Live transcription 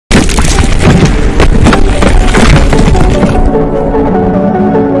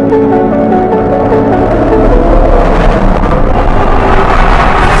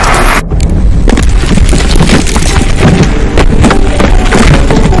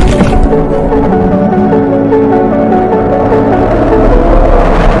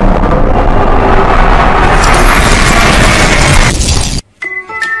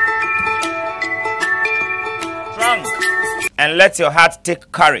let your heart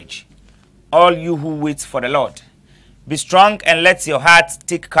take courage, all you who wait for the Lord. Be strong and let your heart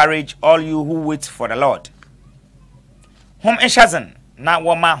take courage, all you who wait for the Lord. Hum enshazen na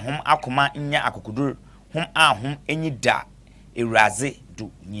wama hum akuma nya akukudur hum a hum enyi da eraze du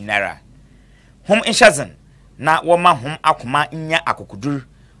nyinara. Hum enshazen na wama hum akuma nya akukudur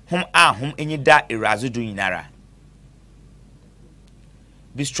hum a hum enyi da eraze du nyinara.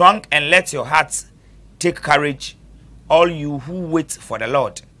 Be strong and let your heart take courage, all you who wait for the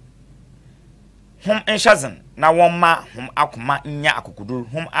Lord. Hum enshazen na wama hum akuma nya akukudur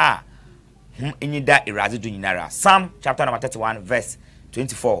hum a hum enyi da eraze du nyinara. Psalm chapter number 31 verse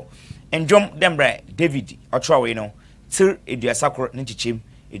 24. Enjom dembre David otrawe no til eduasakro nchichim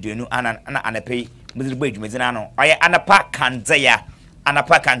eduenu ana anapei muzirigba edwumezina no oye anapa kanzea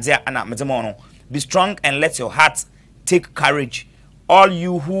ana mezemo no. Be strong and let your heart take courage, all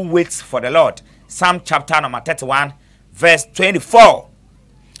you who wait for the Lord. Psalm chapter number 31 verse 24.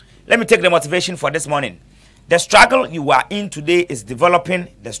 Let me take the motivation for this morning. The struggle you are in today is developing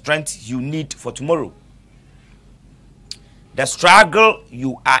the strength you need for tomorrow. The struggle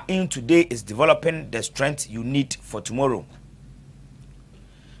you are in today is developing the strength you need for tomorrow.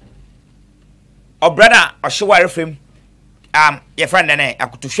 Oh brother, Oshiwa reframe. Your friend nene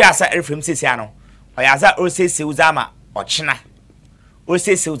akutushia asa reframe sisi ano. Oyaza ose seuzama ochina.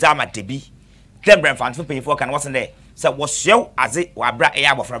 Ose seuzama debi. Tembrem fanfun peyifo kan wasn't there. So was yo aze wabra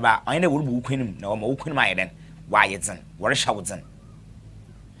eya bofraba. Oyene wurubu ukwenim na oma ukwenim ayeden. Wayedzen. Warishawudzen.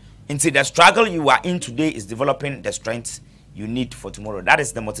 Into the struggle you are in today is developing the strength you need for tomorrow. That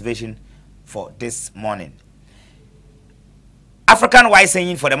is the motivation for this morning. African wise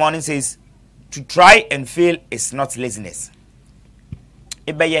saying for the morning says, to try and fail is not laziness.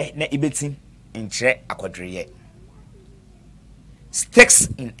 Ibeye ne ibeti inche akwadriye. Sticks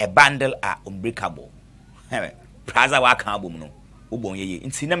in a bundle are unbreakable. Praza wa kan abom no. Ubon yeye.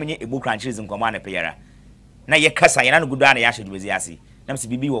 Inti na menye ebo kranchirism kwama na peyara. Na ye kasa ye na no gudu na ya hwedwezi ase. Na mse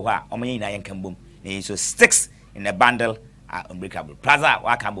bibi wo ho a omenye na ye nkambom. Na so sticks in a bundle are unbreakable. Praza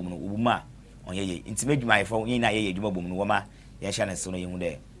wa kan abom no ubuma onyeye. Inti medwuma ye fo ye na ye edwuma bom no woma ye hya na so no ye hu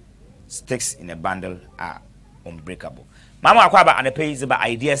de. Sticks in a bundle are unbreakable. Mama akwaba anepay ziba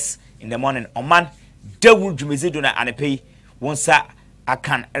ideas in the morning. Oman Dawur dwumezido na anepay wonsa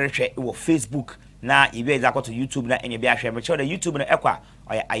akan erehwe wo Facebook na ibe za to YouTube na enye bia hwe me the YouTube na ekwa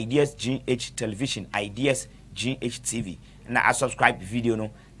or ideas GH television, ideas GH TV na a subscribe video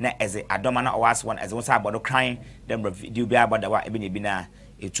no na eze adoma na owas one eze wonsa abodo crying dem video bia aboda wa ebe ne bi na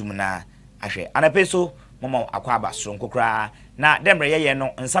etum na ahwe anepay so mama akwaba soronko kra na dem ye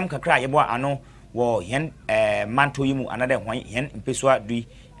no nsam kakra yebo ano wo yen manto yimu another hwan yen mpesua dui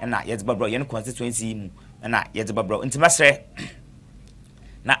na yezeba bro yen constituency mu na yezeba bro ntimasre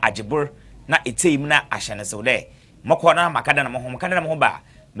na ajibur na eteim na ahyane so de moko na makada na mo ba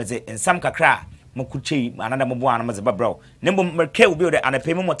meze nsam kakra mokuchei another mo bo ano mezeba bro nembo merke will be the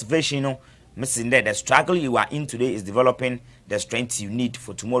anapem motivation no missing there. The struggle you are in today is developing the strength you need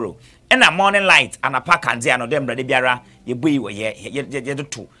for tomorrow. In a morning light, and a pack and zia no dem brother biara, ye boy ye do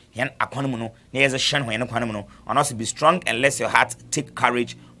two, yen aquanuno, near a shan when aquanuno, and also be strong and let your heart take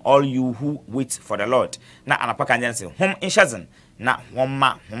courage, all you who wait for the Lord. Na and a pack and say, home in shazan, na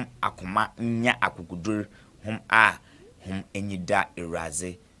homa, home akuma, nya akukudur, home home enyida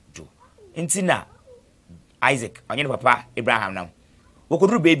eraze do. Intina Isaac, on your papa, Abraham now.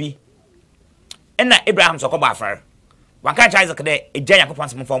 Wokudru baby. Na Abraham so ko ba afar wanka Isaac de eja yakopon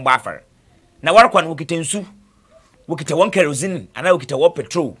so mfon ba afar na warkwan wokita nsu wokita won kerosene ana wokita wo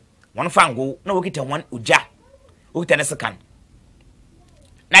petrol won fango na wokita won uja wokita ne sekan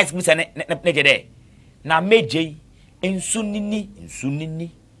nice bisa ne jede na meje nsu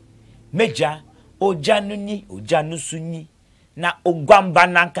nini meja oja nuni oja nusunyi na ogwamba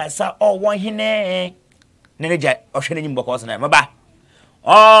nankasa won hine ne ja ohwe nyim boko so na maba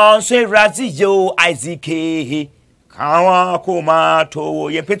on say Razijo Isaac kawa kuma to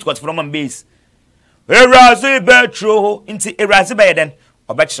ye Pentecost from base Erazi betro inti Erazi bayeden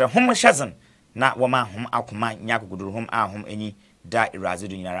obekire hom shazan na woma hom akoma nyakuguduru hom ahom enyi da Erazi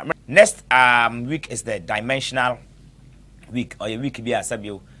do nyara. Next week is the dimensional week or a week bi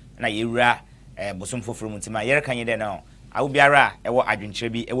asabio na yewura bosom foforo mutima yere kan yede na awu biara ewo adwenkyere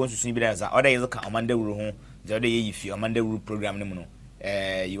bi ewo nsusun bi da za oda yezo ka Oman Dawur ho the oda ye yifi Oman Dawur program ne mu no.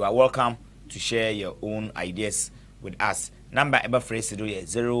 You are welcome to share your own ideas with us. Number ever phrase to do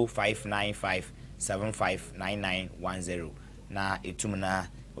 0595759910. Na etumna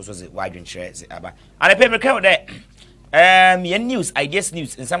also the wide share the aba. And I pay me count there. News, ideas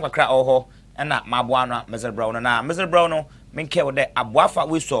news in some kakra oho na mabuana Mr. Brown na Mr. Brown men care there abuafa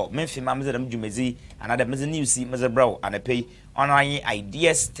we saw men fi ma Mr. Mjumezi and other Mr. News Mr. Brown and I pay on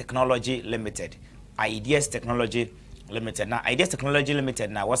Ideas Technology Limited. Ideas Technology Limited. Now, Ideas Technology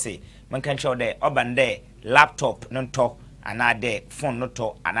Limited, now, what's it? Man can show there, open there, laptop, no talk, another phone, no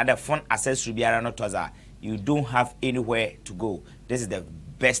talk, another phone accessory, biara no toza. You don't have anywhere to go. This is the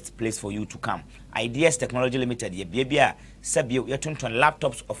best place for you to come. Ideas Technology Limited, ye bia, sabio, you're turn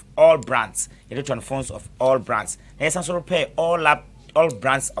laptops of all brands, you're turn phones of all brands. There's also repair all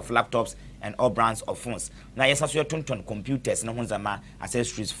brands of laptops and all brands of phones. Now, yes, also you're turn computers, no one's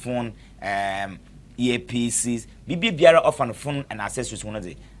accessories, phone, earpieces, biara off on phone and accessories. One of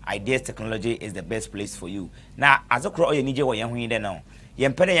the Ideas Technology is the best place for you. Now, as a crow, you need your young there now.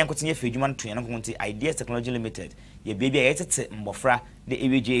 Yempede yankotinye fejuman to yankonti Ideas Technology Limited. Ye baby ayetete mbofra the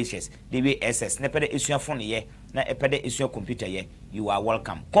AWJHS, the WSS, nepede issue phone ye, na epede issue computer ye. You are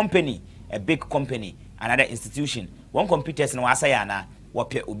welcome. Company, a big company, another institution. One computers no asayana,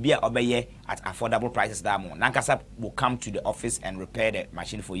 wape ubia obeye at affordable prices damo. Nankasa will come to the office and repair the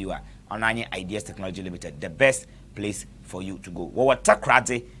machine for you. Onanye Ideas Technology Limited, the best place for you to go. What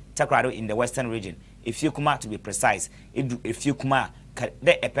Takrado in the western region. If you come to be precise, if you come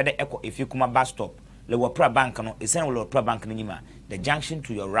if you come bus stop, the Wapra Bank no, Wapra Bank nima. The junction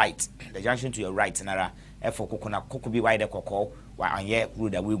to your right, nara. Efo kokona kokubi wide koko wa anye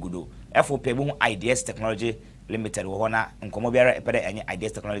ruda we gudo. Efo pebu Ideas Technology Limited wo na nkomo biara epede enye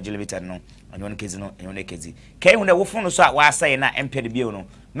Ideas Technology Limited no anyon kezi no enyon kezi. Kai hu na wo funu so a wa say na empede bio no.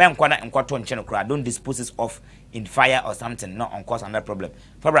 Me nkwa na nkwato nche no kra don't dispose it off in fire or something, not on cause another problem.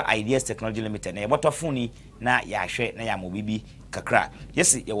 For Ideas Technology Limited na yeboto funi na ya hwe na ya mobibi kakra.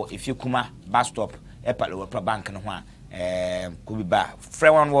 Yes, if you kuma bus stop epa lo Wapra Bank no ho a kubi ba. Free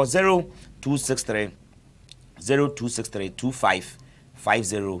one was 0263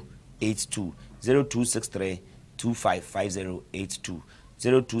 255082 0263 255082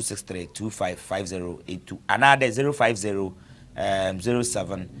 0263255082 another 050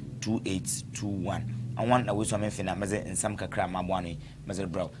 072821. I want a wisdom infinite measure in some kakra mabwani measure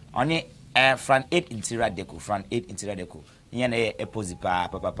bro. Only front 8 interior deco. Yana a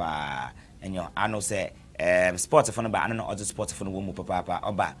posipa papa and your I know say sports phone about I don't know other sports phone woman papa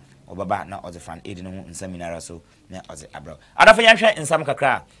or baba not other front 8 in seminar so na other abro. Other for yansha in some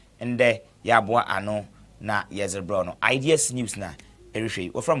kakra and the yabwa ano na yezer bro no Ideas News na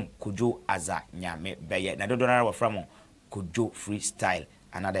erishe we from Kojo Aza nyame beye na dodona we from Kojo Freestyle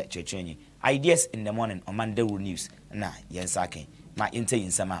another chechenyi Ideas in the morning Oman Dawur news na yensake ma inte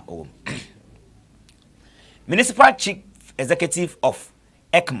yinsama o Municipal Chief Executive of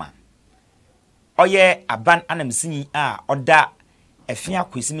ECMA oye aban anamsini a oda efia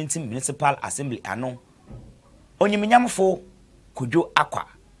kwesiminti Municipal Assembly ano onyiminyamfo Kojo Akwa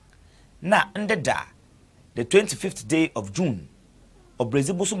na ndeda the 25th day of June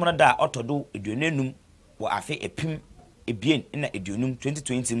obrezibus monada otodo eduonenum wa afe epim ebien na eduonum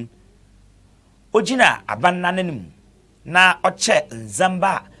 2020 ojina aban nanenim na oche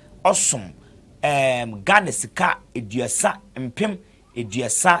nzamba osum Ghana sika eduasa mpem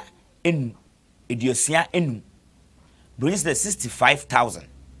eduasa enu eduosia enu brings the 65,000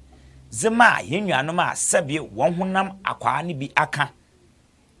 zema yenuanom a sebie won honam akwa ne bi aka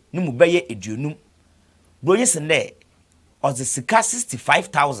ne mu beye eduonum brings ne ozi sika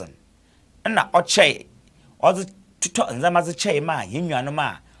 65,000 na oche ozi tuto nzama ze che ma yenuanom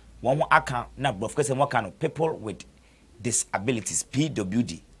a won ho aka na brofkese mo aka no people with disabilities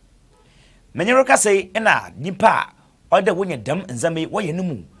PWD Menyeroka say na nipa oda wonya dam nzame woye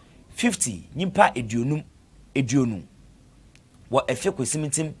numu 50 nipa eduonu wo efe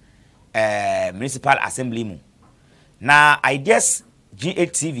kwesimitim Municipal Assembly mu na Ideas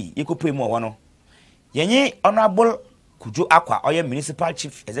GATV ikopre mu wono yenye honorable Kojo Akwa oye Municipal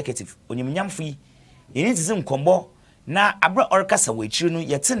Chief Executive onyimnyamfo yi yeni tizim nkombo na abra orkasa wechiri no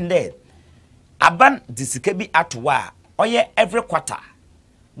yetinde aban disika bi atowa oye every quarter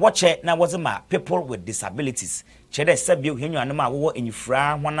watch na wazema people with disabilities chere sabio henwan ma wo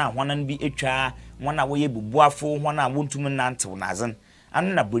enyifra hwana hwanan bi etwa hwana wo ye bubuafo hwana wontum nantew nazen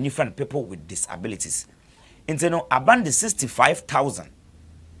anu na broni friend people with disabilities inteno aban the 65,000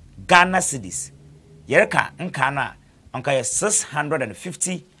 Ghana cedis yereka nka na anka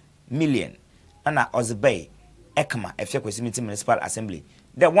 650 million ana ozebay ECMA efya kwesimitim Municipal Assembly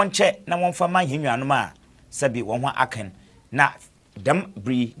the one che na won fama henwan ma sabi won ho akan na dam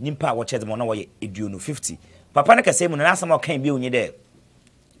bri nimpa wo cheze mo na wo ye eduonu 50 papa na kase mu na asama kan bi onye de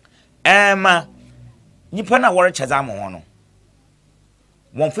nimpa na wo cheze am ho no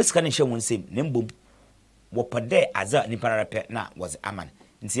won fisika ne hye won sem ne mbom wo pade aza nimpa na repe na was aman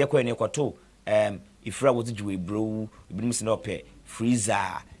nti ye kwa ne kwato ifra wo tujuwe bro ebinim se na ope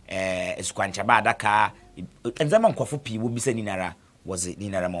freezer eskwancha ba adaka enzama nkwafo pii wo bisa ni nara woze ni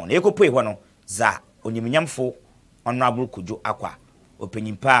nara ma na ekopo ho no za onyemnyamfo honorable Kojo Akwa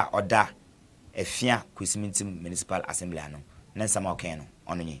opanyimpa oda efia kwesimintim municipal assembly ano na nsama oken no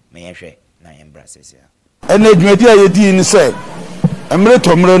ono nyi me yehwe na embra sesia ene dwumadi a yedi ni se emre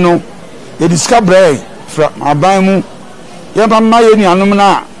tomre no ye discover fra aban mu ye ba ma ye ni anom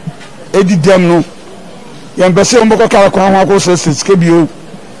na edi dem no ye mbese mboko kala kwa ho akoso sike bio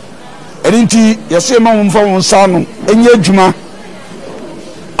erinti ye se ma mfa won sa no enye adwuma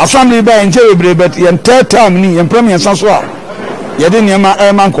assembly ba enje webre bet ye third time ni ye premier sanso a ye de niam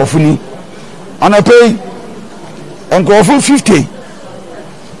a man kofu ni ana pay enkofu 50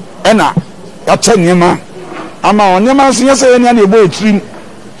 ena ya cha niam ama onyema so yese ni na ebo etrim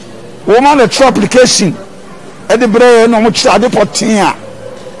wo ma na trap application e de bre no mo chade potin a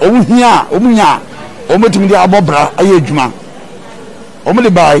omuhia omunya omotimi de abobra aye adwuma omo de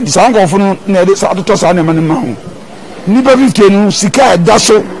bai di san konfo no na de sa to sa na ma ho ni ba 50 no sika da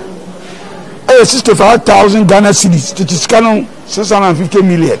so 65,000 Ghana cedis to scan 650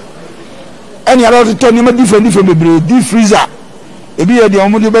 million any other to ni ma different bebre deep freezer ebi ye de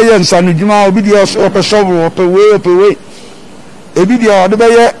omo de be ye nsanu dwuma obi de ope shovel ope we ebi de o de be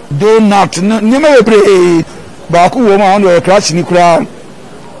ye donut ni ma bebre ba ku wo ma on de crash ni kura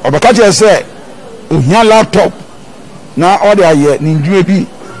obaka je se ohia laptop na all the aye ni dwuma bi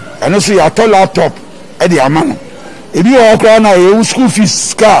eno so ya to laptop e de amano ebi o kura na e school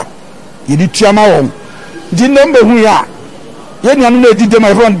fees ka yidi tiama won di number hu ya ye ni anu na di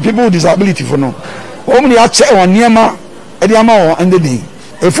my friend people with disability for no o mu ya che won niema e de ama won ende dey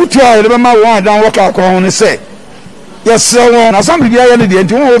e futu a de ma won dan work akọ ho ne se yes won na some bia ye ne de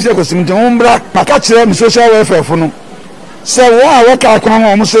nti won wo fi akosimti won bra maka kire mi social welfare for no se wo a work akọ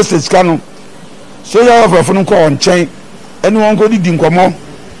ho mo se sika no social welfare for no ko on chen eni won ko di nkomo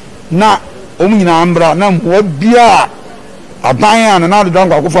na o mu nyina ambra na wo bia aban na de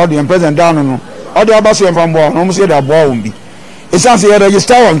dango Akufo-Addo the president down no all the abase en fambo no mo se da bo won bi esanse ye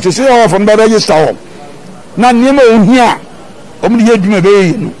register won to say all from the register won na niema ohia o mo de adwuma be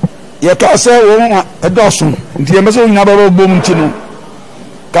yi no ye ka se wo edosun nti ye mese ohia baba bom nti no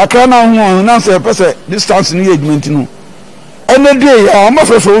kakra na ho na se pese distance ni adwuma nti no ene dey a mo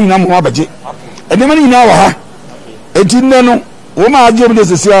fefe ohia mo abaje ene ma ni na wa ha enti nne no wo ma aje mo de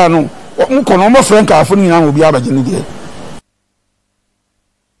sesia no nko no mo frank afo ni na obi abaje ni de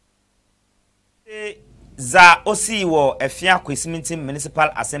za osi wo efia kwesiminti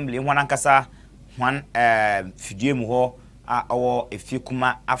municipal assembly hwan ankasa hwan fidie mu ho a owo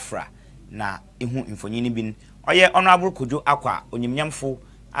efiekuma afra na ehu mfonyini bin oye honorable Kojo Akwa onyemnyamfo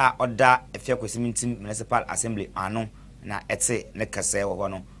a oda efia kwesiminti municipal assembly ano na ete ne kase wo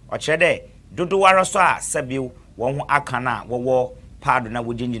no o kire de dodo waro so a sabio won ho aka na wo pado na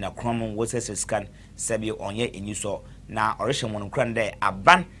wodinji na krom wo sese scan sabio onye enyiso na orehye won kran de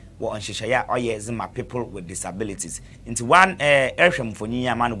aban wo onhyehyaya oye zima people with disabilities into one erhwem fonyi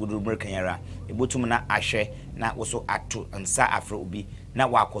ya man gudu kanyara ebotum na ahwe na woso ato nsa afro obi na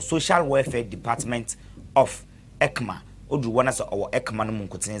wako social welfare department of ekma odu wona so owo ekma no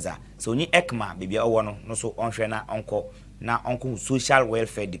munkotenza so onyi ekma bibia owo no so onhwe na onko social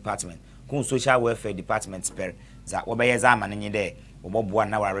welfare department kun social welfare department per za wobeye za amanenye de oboboa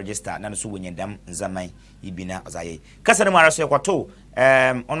na wa register na so wonyendam nzaman ibina ozaye kasa ne mara so ekwato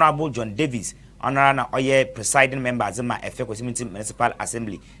honorable John Davis honorable na oye presiding member azema efe kwesiminti municipal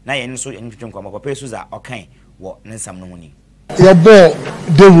assembly na ye nso enwetwe kwa makope so za okan wo nsam no huni ya bo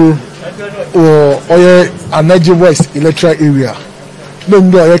dewu oye Anaje West electoral area no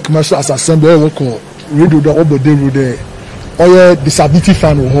ndo oye commercial as assembly wo ko radio do obo dewu de oye disability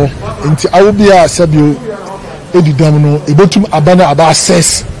fan ho nti awobia sabio edidam no ebotum abana aba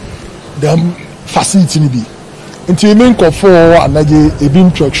access them facility ni bi nti me nkofo Anaje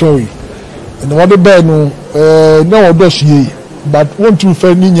ebin trotroy and what the bed no no odoshie but want to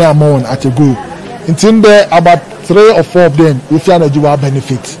fair ni nya amon at a go nti there about 3 or 4 of them if Anaje will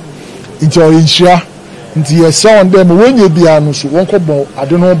benefit nti o insure nti yes on them when you bia no so won ko bon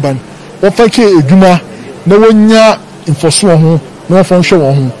ade no ban wo fa ke edwuma na wonya enforce ho na wo fa nhwe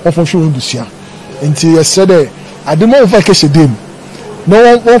wo fa nhwe busia nti yes said ade mo fa ke shedem no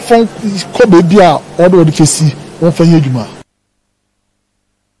wo fa ko be bia odo de kesi wo fa yedwuma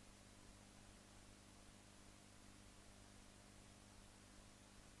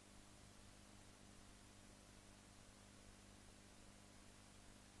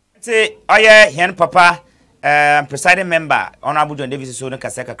say oye hen papa presiding member honorable John Davis so no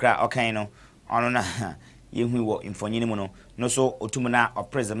kase kakra okan no ono na yehu wo infonyini mu no so otum na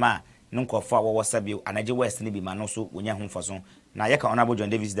oprezema nkofo a wo sabio Anaje West ni bi ma no so wonya ho mfoso na ye ka honorable John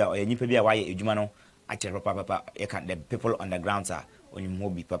Davis da oye nyipa bi a waye edwuma no actually papa you can the people on the ground are on you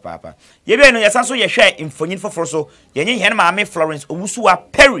be papa ye be no yasanso ye hwe imfonyin foforo so ye nye hen maame Florence Owusuwa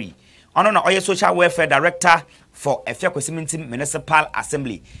Perry ono na oye social welfare director for Efia Kwesiminti Municipal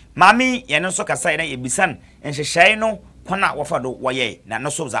Assembly maame ye no so kasa na ye bisan enhyehyai no kwana wofado woye na no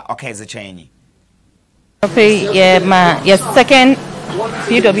so za okay ze chenyi okay yeah second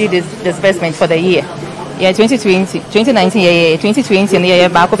PW disbursement for the year. Yeah, 2019, yeah, 2020, yeah,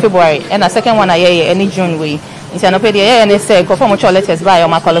 back of February, and a second one, yeah, any June way. It's an opinion, yeah, and they say, conform to letters by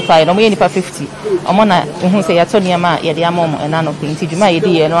my qualified, no, we need for 50. I'm on a who say, I told you, yeah, the amount, and I know, into my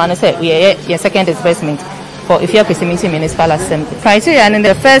idea, and I said, yeah, second disbursement for if you're Kwesiminti Municipal Assembly. Criteria, and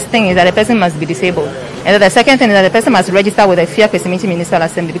the first thing is that the person must be disabled. And the second thing is that the person must register with the Efia Kwesiminti Municipal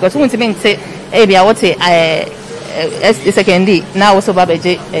Assembly, because who wants to say, hey, I would say, secondly, now also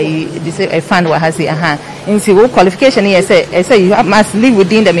Babaji a fund what has it into qualification here say you must live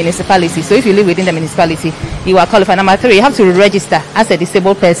within the municipality. So if you live within the municipality, you are qualified. Number 3, you have to register as a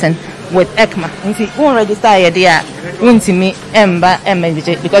disabled person with ECMA. If you won't register here,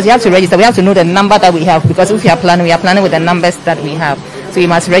 because you have to register. We have to know the number that we have, because if we are planning with the numbers that we have. So you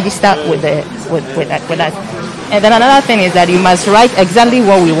must register with that. And then another thing is that you must write exactly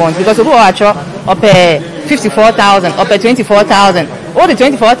what we want, because we go actually up 54,000, up 24,000, all the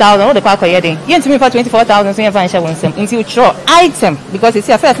 24,000, all the park year. You to me for 24,000, so you find share until you draw item, because it's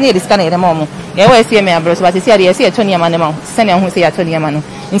your first near this kind of moment. You always see me abroad, but it's here they see a 20 man, send who say a 20 man.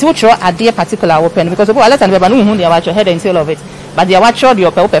 Until you draw a dear particular open, because we let and we know who they watch your head and tail of it. But they watch your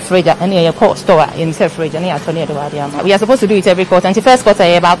open fridge and your court store in self fridge and the we are supposed to do it every quarter. Until first quarter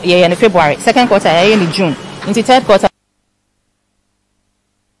about in February, second quarter in June, into third quarter.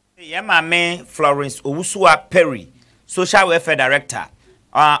 Yeah, my Florence Owusuwa Perry, social welfare director.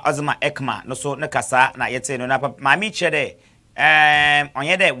 Azuma Ekma, no so nakasa na yete no na mami chede.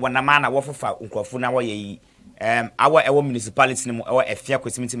 Onye de wanama na wofofa nkrofu na wo ye our ewo municipality ni mo ewo Efia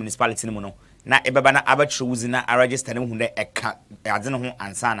Kwesiminti municipality ni mo no na ebeba na abatro wuzi na register ne hu de eka ade no ho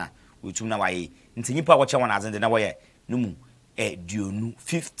ansana wetum na waye nti nyipa wo che wona azende na wo ye no mu duonu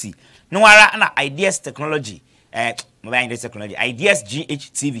 50 no ara na ideas technology mobile ideas technology ideas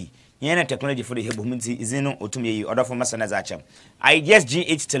GHTV yena technology for the hebomenti izino otum ye order for masana za acham ideas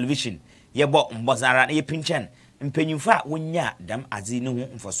GH television ye bo mbozara na ye pinchen mpenyimfa wonya dam azi ne ho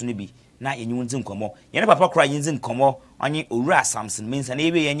mfoso ne bi na yenyi nzi nkomo yena papa kra yenzi nkomo onye owura Samson mensa na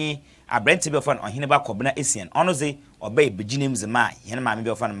ebe yenyi abrante be ofan ohene ba kobna esien ono ze obey beginem zema yena maame be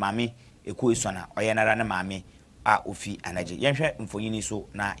ofan maame eko esuana oyenara na maame a ofi anaje yenhwe mfonyini so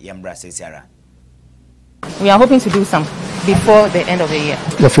na yembra sesiara. We are hoping to do some before the end of the year.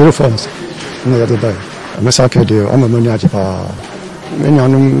 The few forms no the day masaka de o mamani ajipa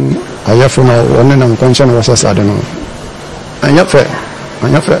menyanum ayafuna wona na nkonche na wasasa de no anyafe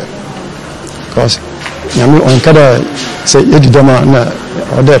cause nyame on kada say edidoma na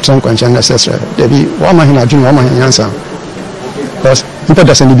order tran kwanche na sesre de bi wa ma hina adwun wa ma hinyansa cause impa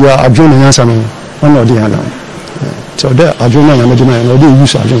da sene bia adwun na yansa no on odi yana so there adwun na nyame dina na odi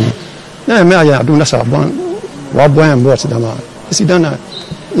use adwun na me aya adun na sa bon wa bon en bo sidama sidana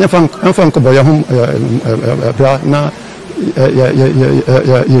ya fan ko boya hum bra na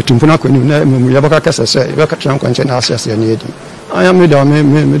ya timpuna ko ni na ya baka kasa se ya ka tran kwanche na asese ya ni edi aya me da me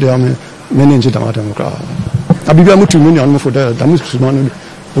ne nji da mata mo kra abibia mutu me ni anu fo da mutu no no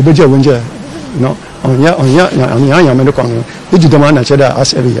obeje wonje no onya me ko no edi da ma na che da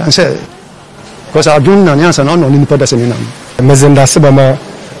asebe ya se ko sa adun na nyansa no ni pada se ni na mezenda sebama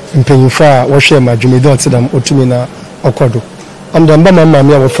mpanyinfa wo hwe ma dwumedi otedam otumi na okodo amdamba mama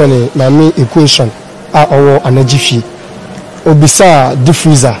me wo fene na me equation a owo anagifi obisa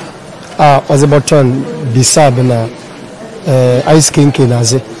diffuser a ozebaton bisa bena ice king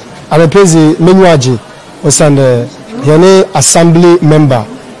kenaze anapezi menuaji osande yene assembly member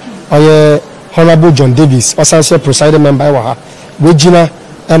oye honorable John Davis osanse presiding member wa ha wejina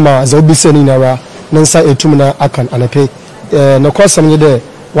ema za obisa ni nara nensa etumna akan anape no kwasam nye de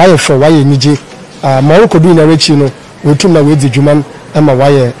waye for waye nije Morocco bi na rechi no wetum na wedi dwuman ema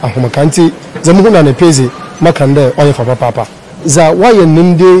waye ahomakanti zamuhu na nepezi makande oye fa papa za waye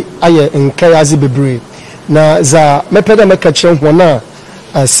nimde aye nkayazi bebre na za mepeda mekachire hona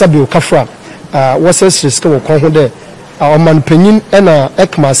sabio kafra wasesriske wo kon ho de oman panyin ena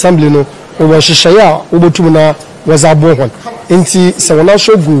ekma assembly no wo hyehyeye a wobotum na wazabo hon enti se wona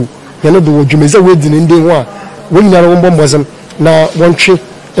shogu yene do dwumeze wedi ne ndi ho a wonyara wo mbombozem na wontwe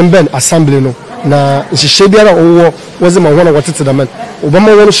emben assembly no na hyehyeye biara wo wazema hona watete da man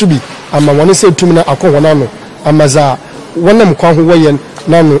obama wono so bi ama woni se etum na akọ no amaza wonam kwa ho wayen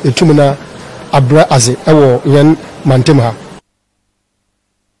na no etum na abra aze ewo yen mantem ha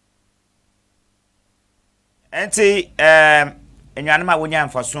enti enyanema wonya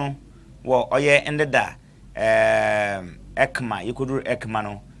mfaso wo oye endeda ekma yekodur ekma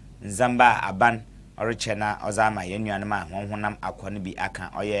no nzamba aban orichena ozama yenyanema honhonam akwa no bi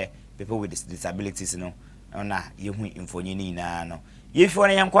aka oye people with disabilities no na yehu infonyini na no yefo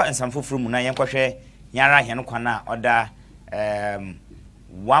na yankwa nsamfoforo mu na yankwahwe yara hen kwana oda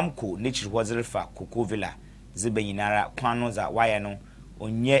wamko nature wazirfa koko villa zibenyinara kwano za waya no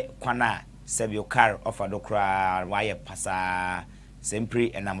onye kwana sebio car ofado kra waya pasa sempre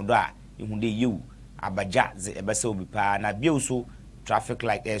enamdo a ihunde yewu abaja ze ebese obi pa na biuso traffic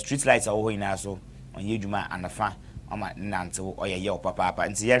light street lights a wo ina so onye djuma anafa ama nante oyeye opapa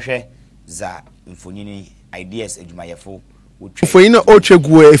nti yehwe za mfonyini ideas edjumayefo mfonyina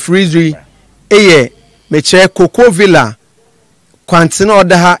otwegu efrizri eye meche koko villa kwantena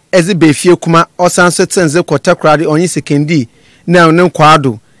odaha eze befie kuma osanso tenze kwota krade onyi sekendi na ne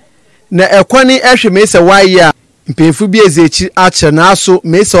kwado na ekwani ehwe mese waya mpemfu bi ezechi ache na aso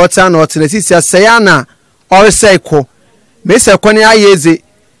mese ota na otena sisia sayana oresaiko mese ekwani ayeze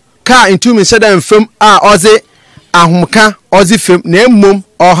ka intumi sheda mfem a oze ahumka oze fem na emmom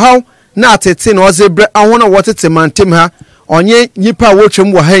ohaw na atete na oze bre ahona wotete mantem ha onye nyipa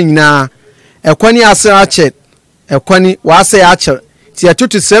wotwem wo ha nyina ekwani ase ache ekwani wase ya ache ti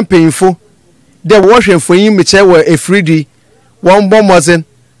atutu sempeinfo de wo hwemfo yin meche wo efridi won bomozen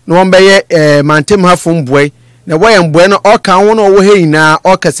na won beye mantem ha fom boy na wo yem boy no oka ho no wo ha nyina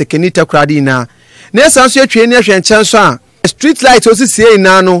oka sekenita krade na na esanso atwe ni ahwe nchen so a street light osisi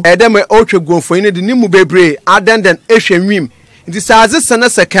na no edem otwegwonfo yin de nimu bebre adenden ehwe nwim nti saaze sana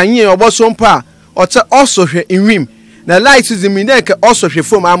sekanye oboso mpa ote osohwe nwim na light zimineke osohwe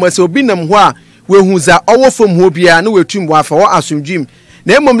fom amase obi nam ho a wehuza owo fom ho bia na wetum wafa wo asomdwim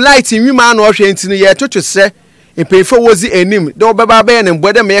na emom light nwim a na ohwe ntino ye totose empefo wozi enim de obeba be ne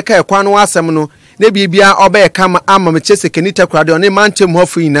mbode me ka ekwa no asem no na bibia oba kama ama me chese kenita krade on mantem ho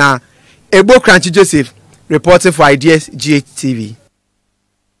fina Ebo Kranchi Joseph reporting for Ideas GHTV.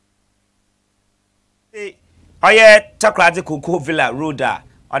 Oye takrade koko villa roada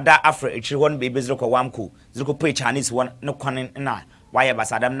oda afre echi won be bezroko wamko zroko pay Chinese one no kwanin na why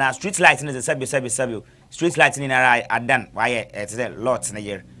basadam na street light ni sebio street light ni na adan why lot na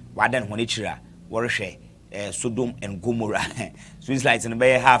year wadan hone chira worhwe Sodom and Gomorrah street light ni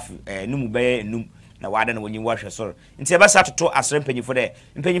be half numu be num na wadan wonyi worhwe so nti eba sa toto asre mpanyifo de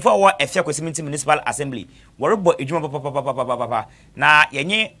mpanyifo wo efia kwesiminti municipal assembly worbo ejuma papa na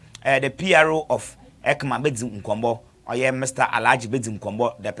yenye the PRO of Ekma bedi nkombo oye Mr. Alhaji bedi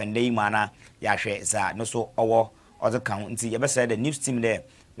nkombo depending mana ya hwe za no so owo other count nti yebese the news team there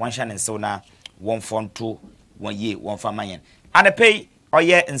one shine so na one phone to 1 year one farmayen and pay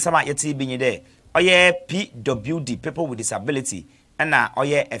oye nsama yeti binyi there oye PWD people with disability na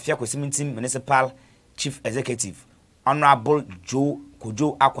oye efia kwesiminti municipal chief executive honorable Joe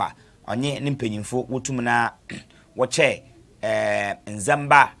Kojo Akwa onye ni mpanyimfo wotum na woche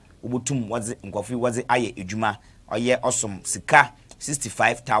nzamba ubutum wazi nkofi wazi aye ejuma oye osom sika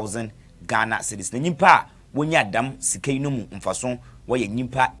 65,000 Ghana cedis na nyimpa wonya dam sika inomu mfaso woye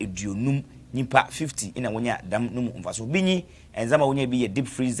nyimpa eduonum nyimpa 50 ina wonya dam nomu mfaso binyi enzama wonya bi ye deep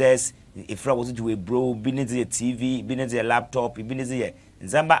freezers ifra wozi juwe bro binezi ye TV binezi ye laptop binezi ye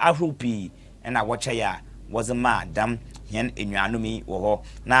nzamba ahrupi na wocha ya wazama dam yen enwanumi wo ho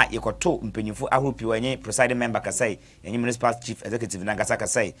na yekoto mpanyimfo ahrupi wenye presiding member kasai yenye municipal chief executive na ngasa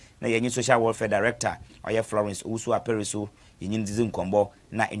kasai na yenye social welfare director oye Florence Usu Aperiso yenye ndizi nkombo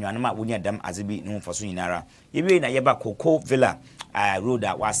na enwanuma wonya dam azibi no mfaso nyinara yebi na yeba koko villa road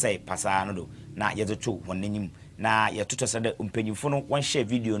a wasai pasa no do na yezoto wonanyim na yetoto sade mpanyimfo no won share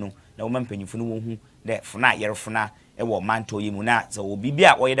video no na wo mpanyimfo no won hu de funa yerfuna ewo manto yimu na so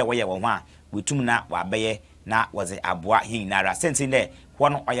obibia woye de woye wo ho a wetum na wabeye na waze aboa hinara sense ne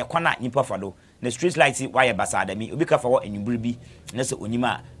hono oye kwana nyipa fado na street light waye basadami obi kafa wo enyumbiri bi na se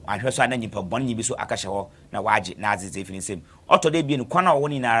onyima ahwe so na nyipa bon nyibi so akahye ho na waje na azeze finisem otode bi no kwana wo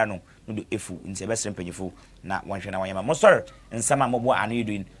ninara no do efu nti ebesere mpanyifo na wonhwe na wanyama mosor nsama mobo anu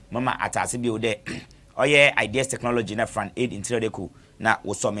yidin mama atase bi ode oye ideas technology na front aid interior deco na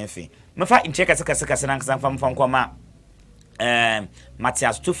wo so menfe mefa incheka seka na nkan fam kwama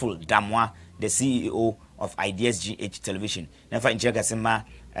Matthias Tufel Damwa, the CEO of Ideas GH Television. Never in Chegasima,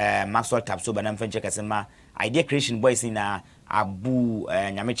 Maxwell Tapsoba, Namfa Chegasima, Idea Creation Boys in Abu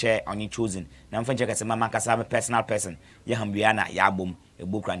Nyamiche on you choosing. Namfa Chegasima, Makasama, personal person, Yahambiana, Yabum, a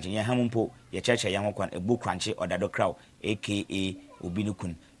book crunchy, Yahamumpo, your church, Yamakwan, a book crunchy or Dado Crow, aka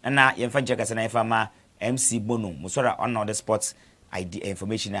Ubinukun. And now Yamfa Chegasana Fama, MC Bono, Musora on all the spots, idea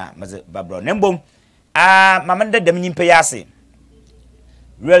information, Maza Babro Nembom. Mamanda de Mnimpayasi.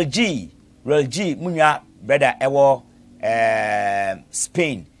 Real G, munya brother ewo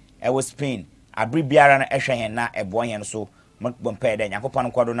Spain ewo Spain abri biara na ehwe hen na ebo hen so bompe da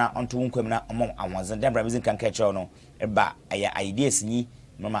yakopon kwado na onto nkwam na omom awonzen dem bra bizin kan catch no eba aya ideas ni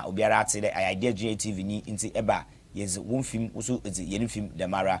mama obiara ate de aya idea GTV ni nti eba yezi wonfim uso ezi yenfim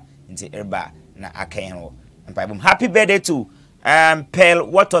demara nti eba na akan ho mpabum. Happy birthday to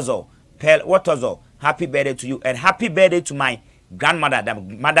Pearl Watozo. Happy birthday to you and happy birthday to my grandmother, the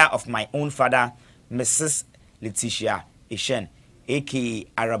mother of my own father, Mrs. Letitia Ishen, aka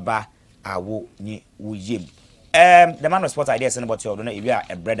Araba Awo Ni Wuyim. The man of sports ideas and about you don't know if you are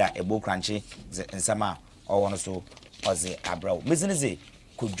a brother, a bow crunchy, and summer or one or so or the abroad. Mrs.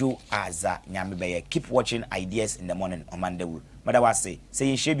 Kujo Aza Nyamibeye. Keep watching Ideas in the Morning on Oman Dawur. Mother was say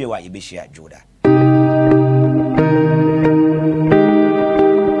you should be what you be share Joda.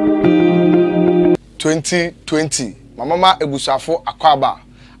 2020 mama ebusafo akwaba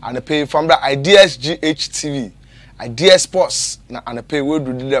and pay from the Ideas GHTV Ideas Sports na and pay we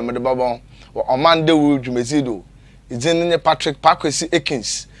do dem de babon wo Oman Dawur Jumezido izin Patrick Pakwesi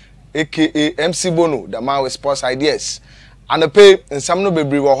Ekins aka MC Bono the man with Sports Ideas and pay nsam no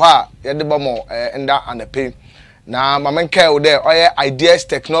bebre wo ho a ye de bamo enda and pay na mama nkai wo there oye Ideas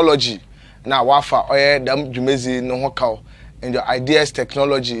Technology na wafa oye dam Jumezi no ho kaw and your Ideas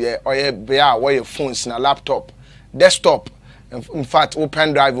Technology or your phones na laptop desktop in fact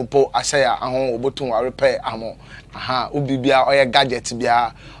open drive po asaya ahon obotun wa repair amo ubibia or your gadget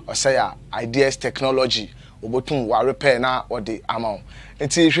bia or say Ideas Technology obotun wa repair na or the amo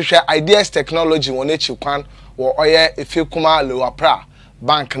nti hwehwe Ideas Technology won echi kwan wo oye efekuma lewapra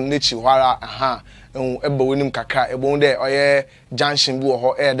bank nechi hwara ebe wonim kakra ebe de oye junction bi wo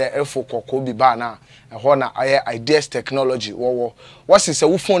ho de efo kokko bi ba na ho na oye Ideas Technology wo wasi se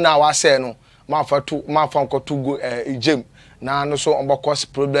wo phone na wa say no ma fa nkoto go ejem na no so on cause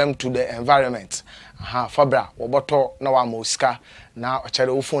problem to the environment fabra wo boto na wa moska na ochere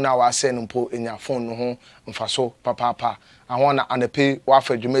wo phone na wa say no mpo enya phone no ho mfaso papa ahon na anepe wa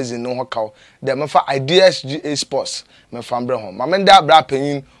fa dwumezi no ho kaw de mefa Ideas GA Sports mefa mbre ho mamenda bra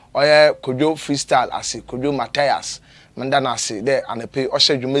panyin oye Kojo Freestyle ase Kojo Matthias menda na ase de anepe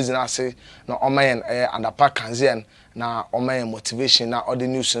ohye dwumezi na ase na omayen andapa kanzen na omayen motivation na all the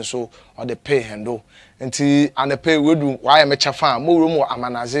news so all the pay hendo nti anepe wedu why mecha fan mo room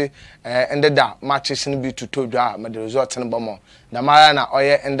amanaze endeda matches ni bi tutodwa ma the result ni bomo na mara na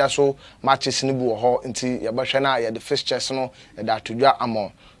oye enda so matches ni bi wo ho nti ye behwe na ye the fixtures no ye da tudwa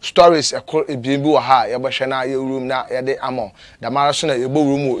amo stories ebien bi wo ha ye behwe na ye room na ye de amo da mara so na ye bo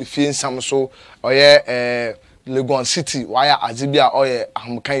room efie nsam so oye Legon City why azibia oye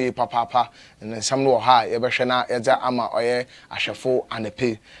ahumkan ye papa nsam no ha ye behwe na ye za ama oye ahwefo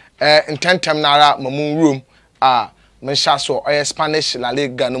anepe intentem nara mamun room mensha so oye Spanish La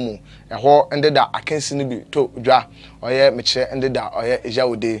Liga no mu ho endeda akensi ni bi to dwa oye meche endeda oye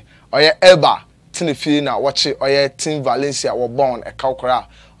ejawode oye Elba tinefie na watche oye Team Valencia wo born ekawkora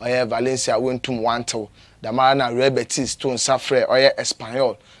oye Valencia wentum wanto da mara na Real Betis to nsafre oye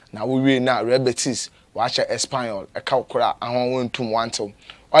Espanyol na we na Real Betis wacha Espanyol ekawkora ahon wentum wanto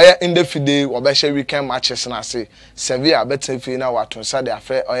oye indefide wo be share weekend matches na say Sevilla betenfie na watonsa de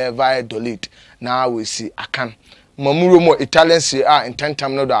afre oye Valladolid na we see akan mamuro mo Italian Serie A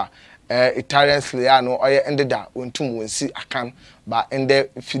intentam no da Italian Serie A no oye endeda wentum wonsi akan ba ende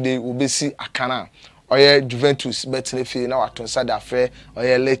fide wo be si akana oye Juventus betenfie na watonsa de afre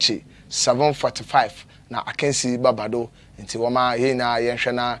oye Lecce 7:45 na akensi babado nti woma ye na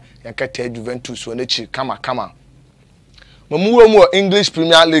yenhwe na yenkata Juventus wonechi kama mamuwo mu English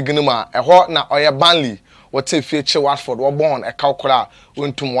Premier League no ma eho na oye Burnley wote fie che Watford wo born ekawkora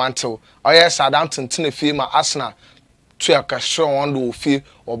wontum wantel oye Southampton tinefie ma Arsenal to akasho wondo fie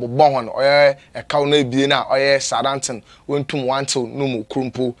obobon hon oye ekaw na ebie na oye Southampton wontum wantel no mu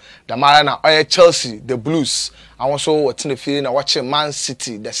krumpo da mara na oye Chelsea the Blues awon so wotinefie na watch Man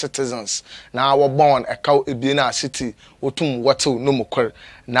City the Citizens na wo born ekaw ebie na City wotum watel no mu kwar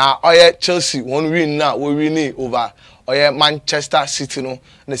na oye Chelsea won win na wo win over oye Manchester City no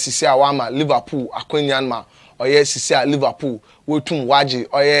na sisi awama Liverpool akwanyan ma oye sisi a Liverpool wotum waje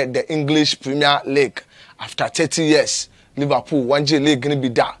oye the English Premier League after 30 years Liverpool wanje league ni bi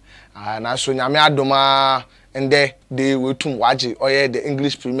da na so nyame adoma ende de wotum waje oye the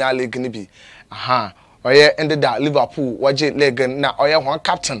English Premier League ni bi oye ende da Liverpool waje league na oye one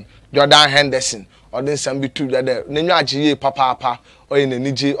captain Jordan Henderson odin sambi tu da nenyu ajiye papa oye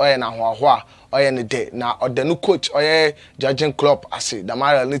nanije oye na hoahoa oye ne de na odanu coach oye Jurgen Klopp ase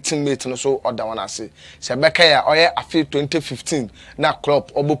damara ne teammate no so odan ase se beka ya oye afi 2015 na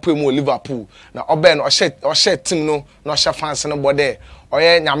Klopp obopemu Liverpool na oben o share team no no share fans no bode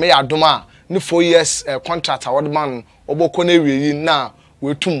oye nyame ya adoma ni 4 years contract award man oboko na ewie na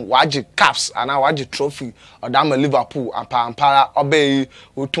wetum waje caps ana waje trophy odama Liverpool ampara obey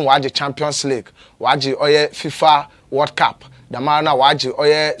wetum waje Champions League waje oye FIFA World Cup dama na waje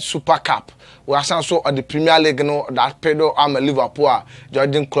oye Super Cup we asan so the Premier League no that pedo ama Liverpool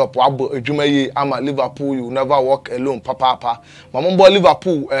Jurgen Klopp wabo adwuma yi ama Liverpool you never walk alone papa mambo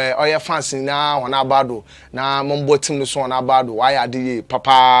Liverpool oye fans na wana bado na mambo team no so wana bado why ade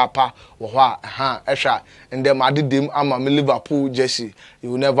papa wo ho ehwa ende madedem ama Liverpool jersey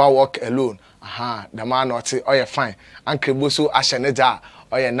you never walk alone the man not oye fine Uncle Boso asheneja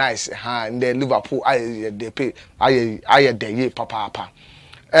oye nice ende Liverpool aye dey pay aye dey ye papa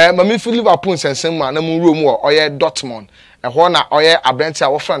mami fi Liverpool sensen ma na mu room wo oye Dortmund ho na oye abenti a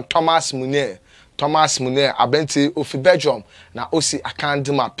wo friend Thomas Meunier abenti ofi Belgium na osi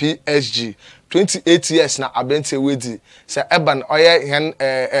akandima PSG 28 years na abenti wedi se eban oye hen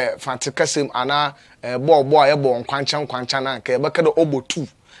fantikasem ana bo ayebo nkwancha na nke beka do obo 2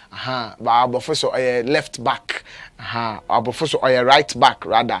 ba abofo left back abofo right back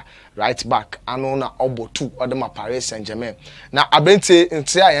rather right back ano na obo 2 odema Paris Saint-Germain na abente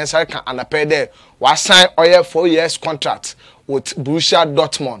ntia yensare kan anape there wa sign 4 years contract with Borussia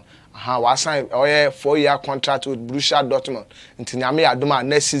Dortmund wa sign 4-year contract with Borussia Dortmund nti nyame adoma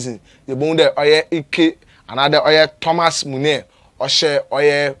next season ye bon there Ike another Thomas Meunier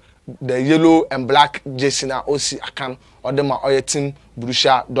share the yellow and black jersey na osi akan odema team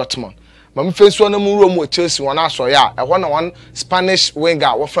Borussia Dortmund mam face one mu room Chelsea one aso ya e one one Spanish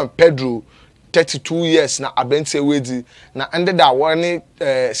winger wo from Pedro 32 years na abente wedi na ended that one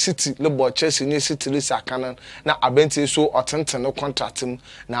City lebo Chelsea ni City lisa akan na abente so otenten contract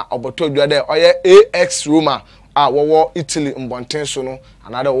na oboto dua there AX Roma wo Italy mbonten so no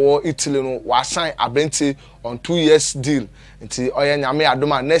another wo Italy no wa sign abente on 2 years deal nti nyame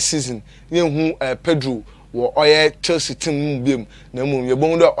adoma next season yehu Pedro wo Chelsea team mbiem na mu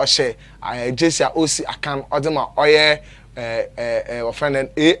yebon do jersey osi akan odema wo friend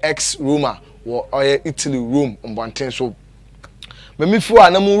AX Roma wo Italy Rome mbonten so memifu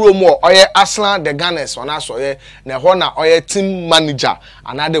na mu Rome wo Arsenal the Gunners ona so na ho na team manager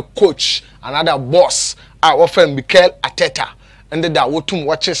another coach another boss wo friend Mikel Arteta and that wotum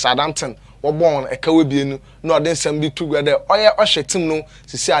watch Southampton wo born ekawe bienu no den sam bi together ohye team no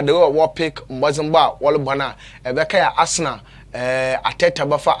sisi ade wo pick mbozimba wo bana ebeka ya Arsenal Arteta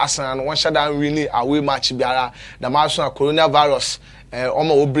bafa Arsenal no one shada win away match biara the Arsenal coronavirus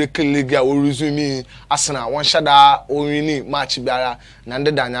oma wo break league a wo resume Arsenal one shada o win match biara na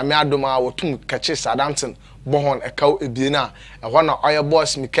ndeda nyame adoma wotum kache Southampton bohon ekaw ebiena ho na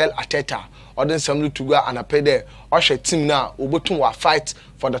boss Mikel Arteta odin samlu tuga anape there ohye team na obotum wa fight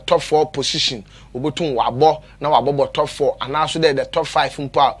for the top 4 position obotum wa bo na wa bobo top 4 and also there the top 5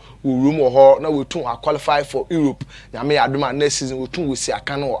 mpa we room ho na we tun qualify for Europe nyame adoma next season we tun we see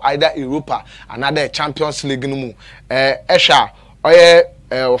akan or either Europa another Champions League no mu ehwa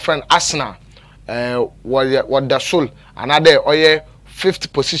friend Arsenal what the soul another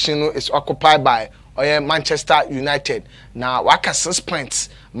 5th position is occupied by Manchester United na waka 6 points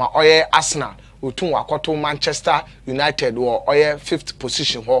ma Arsenal utun wakoto Manchester United wo 5th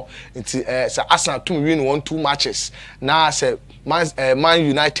position ho nti say Arsenal tum win 1-2 matches na say Man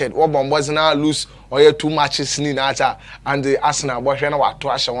United wo bombozi na lose 2 matches ni na ata and the Arsenal bo hwe na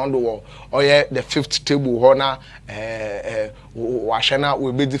wato asha wondo wo the 5th table ho na wahwe na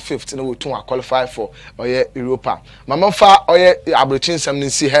we be the 5th na we tun qualify for Europa mama fa abrochin sam ni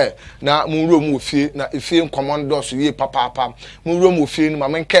si he na mu rom ofie na efie commando so ye papa mu rom ofie ni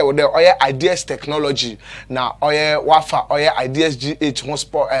mama nke wo there ideas technology na wafa ideas GH ho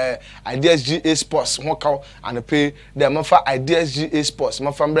sport ideas GA sports ho ka and pay the mafa ideas GA sports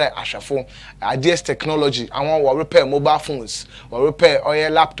mafa mbra ahwafo ideas technology awon we repair mobile phones we repair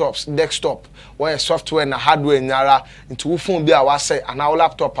laptops desktop we software na hardware nyara into wo phone bi a wase ana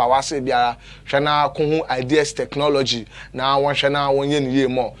laptop a wase biara hwena ko hu ideas technology na won hwena won ye ne ye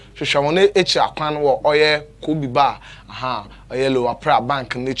mo hwehwe won echi akwan wo Kobe ba Lower Pra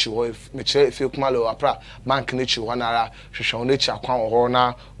bank nichi ho meche efe kuma Lower Pra bank nichi ho nara hwehwe won echi akwan ho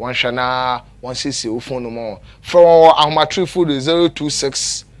na won hwena won sisi wo phone no mo for ahomatri food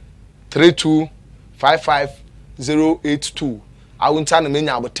 026 32 55082 awunta na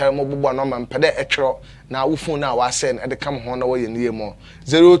menya abotar mo bobo no man pede etwero na wo phone na wa send e de kam ho na wo ye ne mo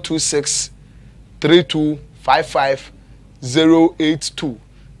 026 32 55082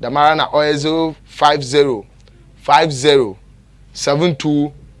 damara na 050 50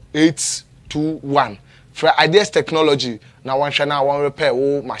 72821 for ideas technology na wan hwe na wan repair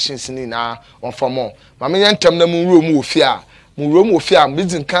wo machines ni na on for more ma me yentem na mu room wo fi a mu rom ofia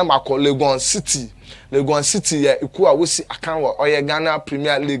midin kan makọ Legon City ya iku a wosi akan wo oye Ghana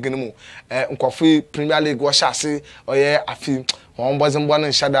Premier League ni mu nkofo Premier League wo hyase oye afi won bozimbo no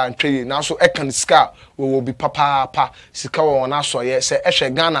nshada antwe na so ekan sika wo bi papa sika wo na so ye se ehwe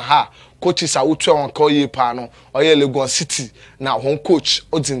Ghana ha coaches a wotu won ka oye pa no oye Legon City na hon coach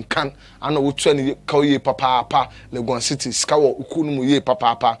odin kan ana wotu ni ka oye papa Legon City sika wo uku no mu ye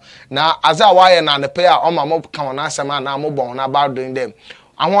papa na aza wa ye na ne pe a o ma mo kan won asema na mo bon na about doing them.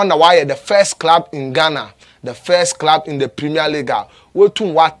 I wonder why the first club in Ghana, the first club in the Premier League, we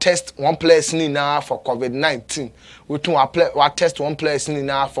too test one player now for COVID-19. We too test one player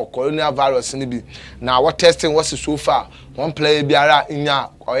now for coronavirus. Now what testing was so far? One player biara in ya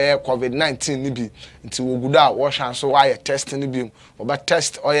COVID-19 nibi. Until we go down, wash and so why testing nibi. But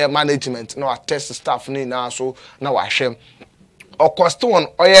test oil management, no test staff ni now so now I share. Or cost one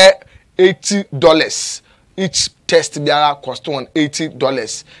 $80. Each test biara cost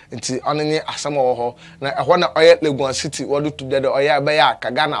 $80 nti onene asama ho na ehwo na oye Legon City wodu together oye abaya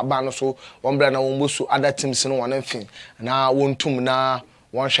ka Ghana ba no so wombra na wombosu other teams no won mfin na wontum na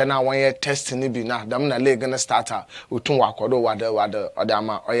won hwe na won ye test ni bi na dam na league na starter otum wakodo wade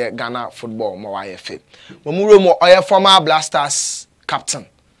odama oye Ghana football mo wa ye fe momuro mo oye former Blasters captain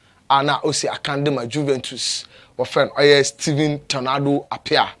ana osi akandema Juventus wo friend oye Steven Tornado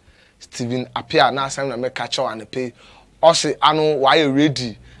Appear na asem na me catch and pay also anu why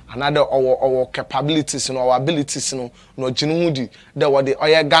ready another our capabilities no our abilities no ginu hudi the what the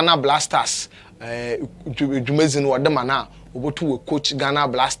oye Ghana Blasters dwumezi no dem na obotu we coach Ghana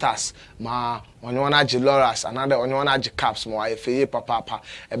Blasters ma onye wana Loras another onye wana Caps mo why feye papa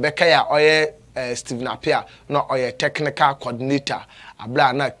ebeka ya oye Steven Appear no oye technical coordinator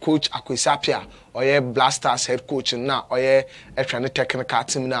abla na coach Akufo-Addo oye Blasters head coach na oye etwane technical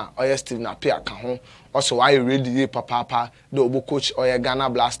team na oye Steven Appear ka ho also why ready papa the obo coach oye Ghana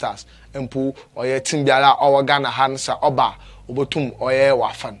Blasters empu oye team biara owo Ghana hansa oba obotum oye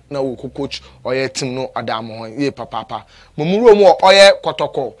wafan na wo coach oye team no adam ho ye papa momuro mu oye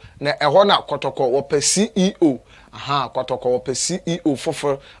Kotoko na eho na Kotoko wo pe CEO Kotoko wo pe CEO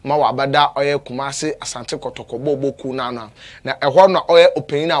fofo ma wabada oye Kumase Asante Kotoko boku na eho na oye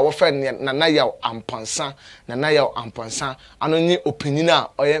opinion a wo fe na yaw ampansa ano ni opinion a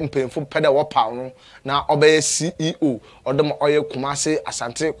oye mpemfo peda wo pa no na obe CEO odom oye Kumase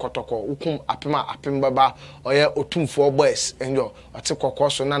Asante Kotoko ukum apem baba oye otumfo boys enjo ate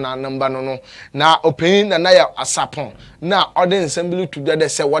kokoso na number no na opinion na yaw asapon na ode assembly together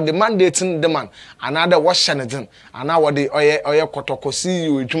say what the mandating the man another wash and ana what the oye Kotoko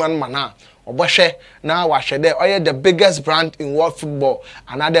CEO edwuman mana obahwe na wahwe there oye the biggest brand in world football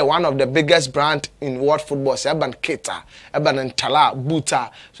another one of the biggest brand in world football say ban Keta ban Tala Buta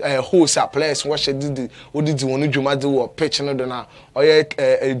hosa players wahwe didi wonu dwuma de wo pitch no do na oye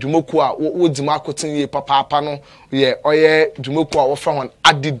dwumoku a wo dima kotin ye papa no ye oye dwumoku a wo fra hon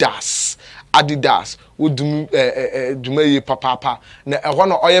Adidas wodum dwuma ye papa na ehwo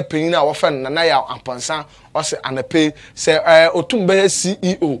no oye panyin a wo fra na ya ampansa o se anape se otum be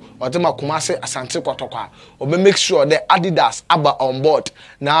CEO odema Kumase Asante Kotoko o be make sure the Adidas aba on board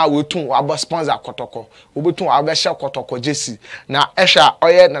na wotum aba sponsor Kotoko obetum aba share Kotoko jersey na ehwa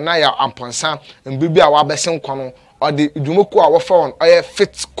oye na ya ampansa mbibi a wa be sen kono o de dwumoku a wo fra hon oye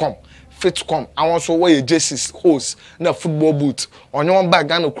Fitcom I want so wear jerseys host na football boot on your bag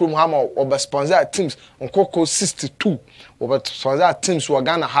Ghana Chrome Hammer or sponsor teams on Coco 62 or sponsor teams who are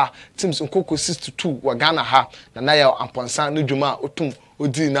Ghana ha teams on Coco 62 were Ghana ha na ya amponsa no dwuma otum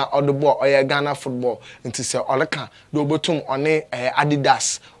odi na odbo oye Ghana football nti se oleka do botum one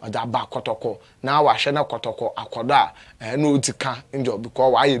Adidas oda ba Kotoko na wa hwe na Kotoko akodo a na odika njo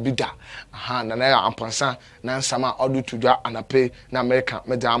because wa ye bida na ya amponsa na nsama odu tudwa anape na America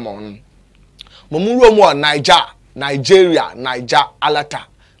medamon momuro mu Nigeria alata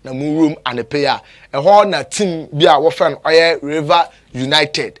na murum anape ya eho na team bi a wo friend oye River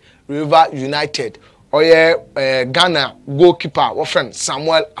United oye Ghana goalkeeper wo friend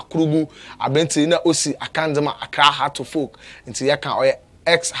Samuel Akurugu abenti na osi akandema Accra Heart of Folk nti ya kan oye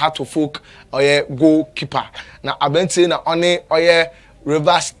ex Heart of Folk oye goalkeeper na abenti na one oye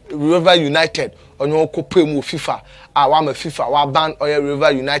River United onyo kope mu FIFA wa ma FIFA wa ban oye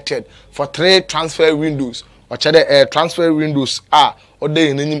River United for 3 transfer windows or transfer windows ode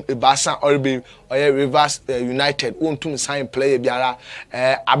enim ebasa orbe oye Rivers United wontum sign player biara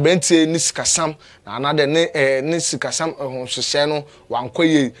abente nisikasam na another nisikasam hwehwe no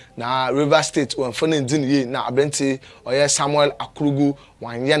wankoye na River State wonfone ndin ye na abente oye Samuel Akurugu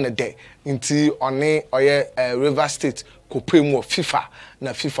wan ye ne de nti one oye River State kopem wo FIFA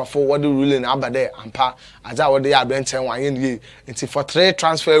na FIFA for what the ruling abade ampa aza what they adwenchen wan ye ne nti for 3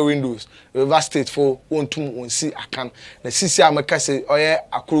 transfer windows River State for wontum wonsi akan na sisi ameka say oye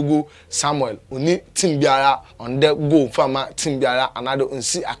Akorogu Samuel oni team biara on the goal fama team biara another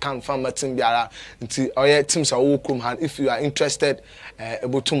onsi akan fama team biara nti oye teams awo krom han if you are interested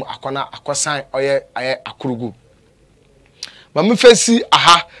ebotum akona akosan oye Akorogu ma me fancy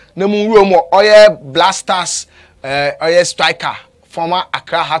aha na mu room oye Blasters oye striker former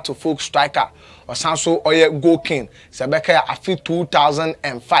Accra Heart of Folk striker osanso oye goal king sebeka afi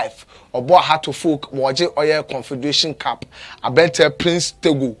 2005 obo Heart of Folk moje oye Confederation Cup abente Prince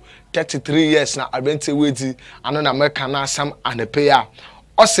Tego 33 years na abente wedi ano na America na Sam Anepeya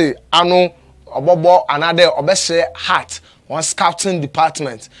ose ano obobo another obese Heart one scouting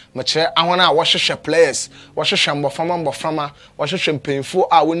department mache ahona wohwehwe players wohwehwe mbofama wohwehwe mpemfo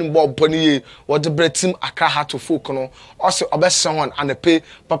a woni ball boni ye wo de bretim Accra Heart of Folk no ose obese hon anepe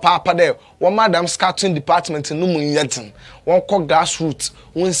papa de one madam scouting department no mun yeten one ko grassroots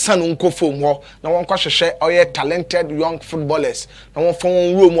one san unko fom ho na one ko hwehwe oye talented young footballers na one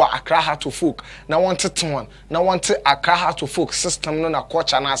fon room wa Accra Heart of Folk na one teton na one te Accra Heart of Folk system no na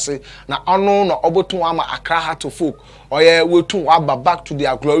culture na ase na ono no obotu ama Accra Heart of Folk oye we too aba back to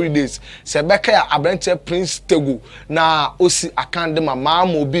their glory days sebeka ya abrante Prince Tego na osi akande mama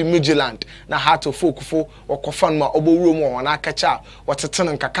obi Midland na Heart of Folk fo okofan ma obowo mu wona akacha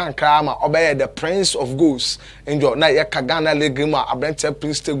wotetene nkakankra ma obeye the Prince of Goals enjo na ye Ghana League ma abrante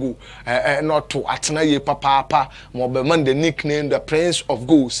Prince Tego not to atena ye papa mo be man the nickname the Prince of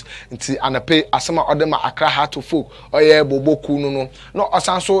Goals nti anape asema odema Accra Heart of Folk oye boboku no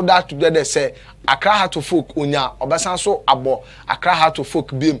osanso that together say Accra Heart of Folk onya obasanso abo Accra Heart of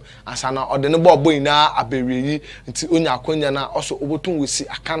Folk bim asana odene bobo ina abereyi nti onya akonya na oso obotun wesi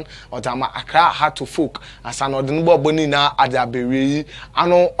akan odama Accra Heart of Folk asana odene bobo ni na ade abereyi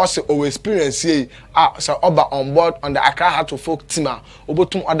ano ose o experience ye so oba on board on the Accra Heart of Folk team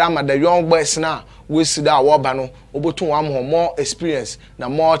obotun odama the young boys na wesi da woba no obotun wa more experience na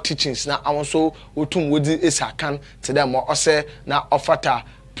more teachings na awonso otum wodi esakan to them ose na ofata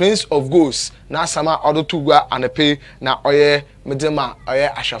Prince of Goals na sama odotugwa anepe na oye medema oye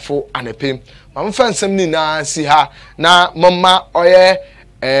ashafo anepe mamfa nsem ni na si ha na mama oye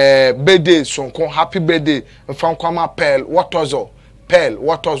birthday sonko happy birthday mfa kwama Pearl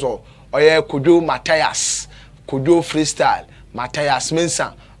Watozo oye Kojo Matthias Kojo freestyle Matthias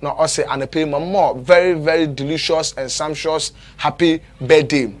Mensa no ose anepe mama very very delicious and sumptuous happy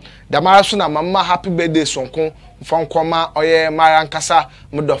birthday damara so na mama happy birthday sonko mfankoma oye marankasa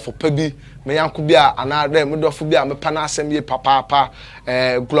medofo pabi meyanko bia anade medofo bia mepana asem ye papa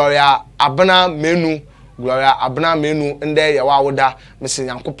Gloria Abna menu ende ya wawoda mesi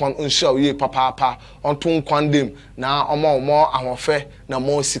yankopon nshaw ye papa onton kwandem na omo ahofe na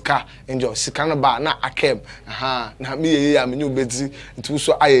mo sika enjo sika no ba na akem na me ye ya menyu bedi ntu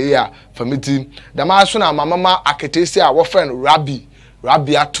so aye ya famiti dama so na mama aketesi a wo friend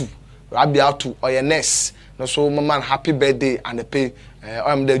Rabiatu oye ness no so mama happy birthday and the pay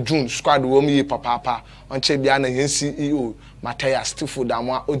I'm the June squad wo me papa on che bia na yen CEO Matthias Tifo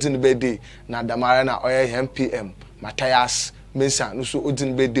damwa odin birthday na damara na oye MPM Matthias Mensa no so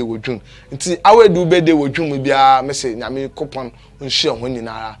odin birthday wo June nti awedu birthday wo June bia me say nyame coupon onhie ho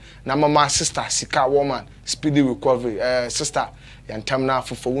nyinara na mama sister Sika woman speedy recovery sister yantam na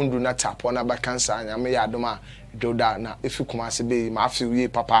fofo wundu na tapo na ba cancer nyame ya adoma doda na efi kumase be ma afi wie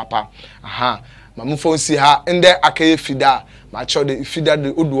papa mamufo nsi ha ende akaye fida ma cho de fida de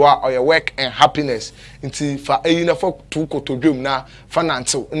oduwa oye work and happiness nti fa eyi na fo tu kotodwem na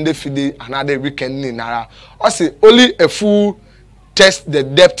fanantil ende fide another weekend ni nara o say only a fool test the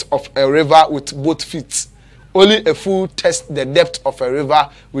depth of a river with both feet only a fool test the depth of a river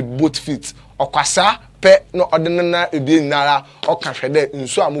with both feet okwasa pe no odena ebi nara o ka hwede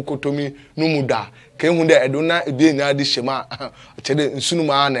nsu amukotomi no muda kehu de edona ebi nya de shema chede nsunu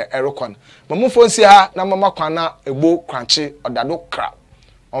ma na erekon mamufo nsi ha na mama kwana egbo kranche odado kra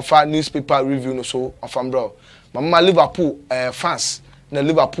onfa newspaper review no so onfa bro mama Liverpool fans na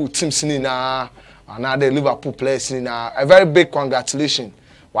Liverpool teams ni na another Liverpool players ni na a very big congratulations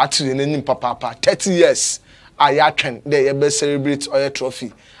what you name papa 30 years aya twen de ye be celebrate oil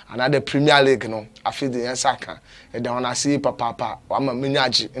trophy another Premier League no afi de yensaka e de ona see papa wa ma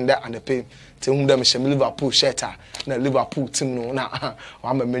menyaji inde anepe te hu dem shem Liverpool shirt na Liverpool team no na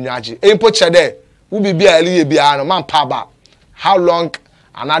wa ma menyaji e mpo chede wo bibia aliye bia no man pa ba how long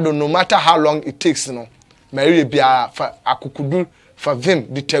and I don't no matter how long it takes no Mary bia fa akukudu for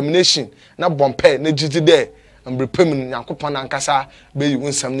vim determination na bompe na jiji de mbrepem nyankopon ankasa be yi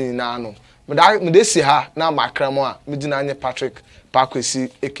wunsam ni na no me de si ha na makramo a me dina anye Patrick Pakwesi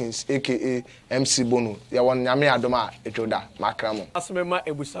Ekins aka MC Bono ya won nyame adom a etwoda makramo asmema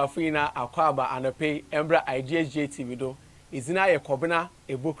ebusafo na akwaba anape embra IDSJ TV do izina ye kobena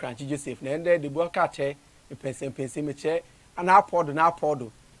ebo kranchi Joseph na ende de bo ka che pensen meche ana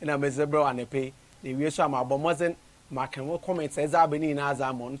apodo na mezebro anape de wie so ama bomozen makramo comment eza abeni na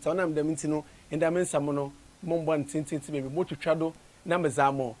azamo nto na mdam ntino enda mensam no mombo ntintinti bebe motutwado na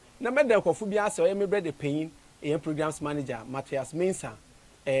mezamo na meda kofu bia se oye mebre de pain e programs manager Matthias Mensa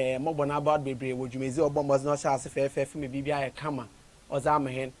mobo na about bebre wodwumezi obomoz no sha ase fefe me bibia ye kama oza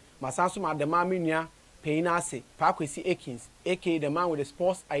amhen masanso ma de ma menua pain ase Pakwesi Ekins aka the man with the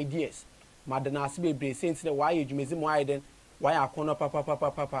sports ideas madana ase bebre senti na why wodwumezi mo aiden why akono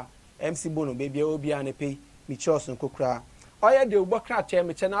papa MC Bono bebia obi anepe mi chos nkokra oye de ubokra te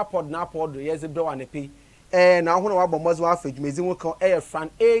me che na pod yes bro anepe na hono wa bomoz wa afadwumezi nwo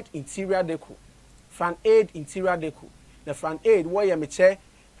front 8 interior deco front 8 interior deco the front 8 wo ye me che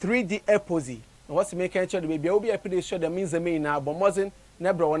 3D epoxy na what's make sure the baby obi epide show the means the main na bomozin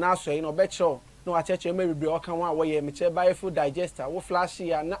na bro na so no be cho no a cheche me bibri okan wa wo ye me che biofuel digester wo flash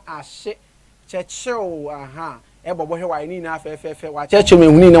ya na ahye checho aha ebobo hwe wa ni na afefe wa cheche me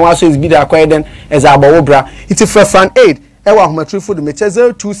huni na wa so is bi da kweden as abawo bra it is front 8 e wa homatri food me che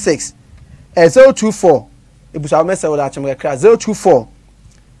 026 024 ebusa mesa wo da chemga kra 024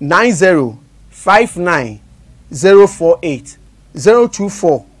 90 59 048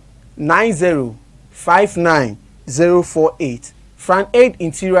 024 90 59 048 front 8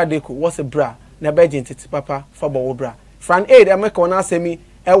 interior deco what's a bra na budget titi papa for bowo bra front 8 emeka wona asemi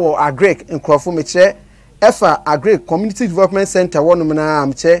ewo agrek nkrofo meche efa agrek community development center wonu na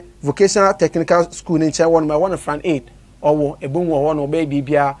amche vocational technical school ni che wonu ma wonu front 8 owo ebunwo wonu be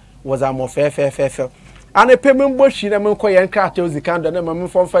bibia was am fe ane pemembo shi na menko yen krata ozikando na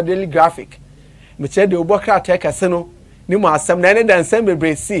mamfo daily graphic meche de obo krata kase no ni mo asem na ne dan sem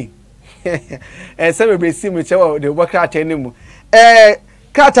bebresi sem bebresi meche wo de obo krata ni mu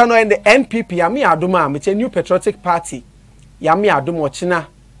krata no and the NPP yami adoma meche new patriotic party yami adoma ochina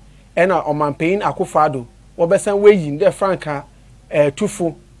ena omanpein Akufo-Addo wo besan weyi de franka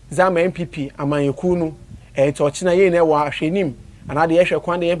tufu zama NPP amanyeku no to ochina ye na wa hwenim anade ye hwe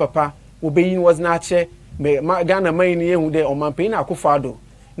kwan de ye papa wo beyin was na che Ghana man ni ehu de omanpein Akufo-Addo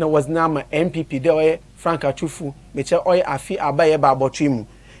na was na ma NPP de oye franka tufu meche oye afi abaye ba abotwimu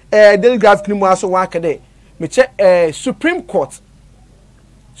daily graphic ni mu aso wa kede meche Supreme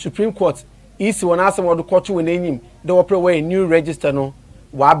Court isi wona asem wodo court we n'enyim de wo pre we new register no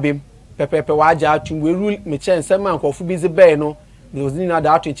wa bem pepepe wa ja atum we rule meche nsem ankofu bi ze be no there was need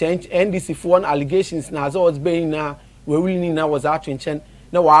that to change NDC for one allegations na so was being na we really need na was out to change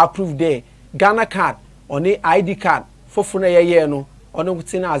na wa approve there Ghana card on the ID card for na ye no ono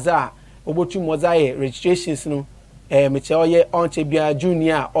kutina aza obotu mozaye registrations no meche oye onche bia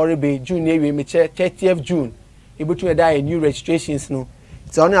junior orebe junior we meche 30th June ebotu e da new registrations no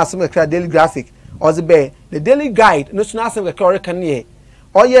it's only asem kra daily graphic ozibe the daily guide no so na asem kra kan ye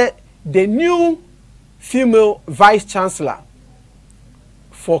oye the new female vice chancellor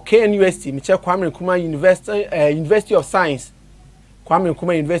for KNUST meche Kwame Nkrumah University of Science Kwame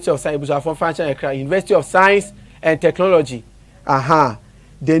Nkrumah University of Science busa from function kra University of Science and Technology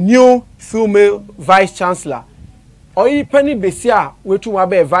the new female vice chancellor oyi penny besia wetu wa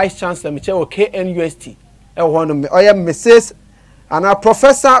be vice chancellor meche wo KNUST e wo no oya Mrs. ana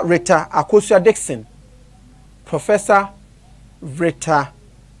Professor Rita Akosua-Dixon Professor Rita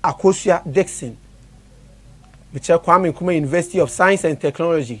Akosua-Dixon meche Kwame Nkrumah University of Science and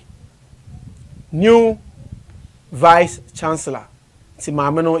Technology new vice chancellor ti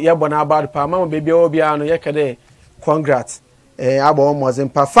maame no ye bona about pa mama baby obi ano ye kede congrats abo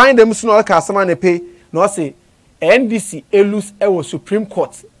mozempa find them so no ka asama ne pay no say NDC elus ewo Supreme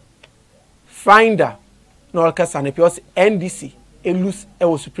Court finder no ka sa ne pay NDC elus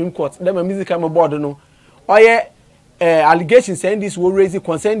ewo Supreme Court dem musical board no oye allegations NDC will raise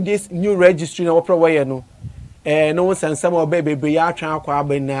concern this new registry na opera way no no sansam obebe ya atwa akwa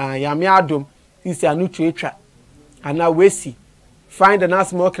abena ya me adom this anu to etwa ana wesi find an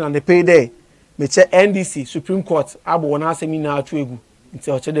asmo can the pay there meche NDC Supreme Court abo wona asemi na atu egu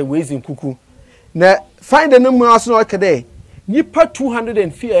nti oche de wezi nkuku na find an mu aso no kede nipa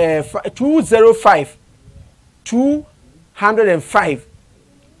 205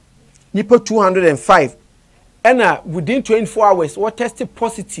 nipa 205 and within 24 hours what tested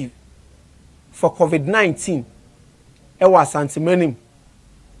positive for COVID-19 e was antimenim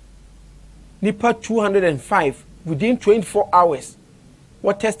nipa 205 within 24 hours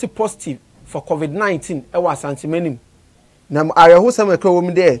what tested positive for COVID-19 ewa santimenim na areho sam ekra wo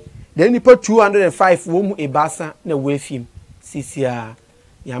mu de nipa 205 wo mu ebasa na wo afim sisia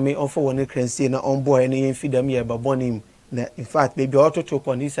yame onfo woni kransie na on boy na yemfidam ye babonim na in fact baby ototo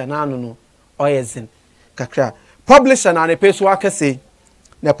ponisa na anu no oyezin kakra publisher na ne peso akase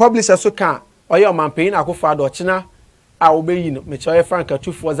na publisher so ka oye omanpain Akufo-Addo china a obeyi no meche oye Frank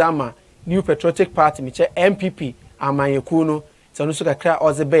Atufo zama New Patriotic Party meche MPP amanyeku no so so kakra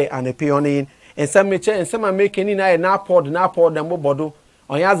ozebe anepe onin ensam meche ensam amekeni na pod na mbobodo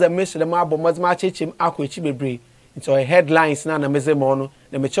onyaza meshle ma abomazma chechim akwechi bebre into headlines na mezemo no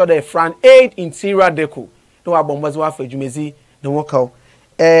na meche the Fran 8 interior deco no abomazwa afadwumezi na wokaw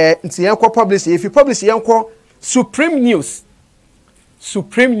nti yanko publish if you publish yanko Supreme News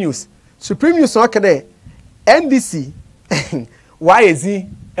okade NDC YZ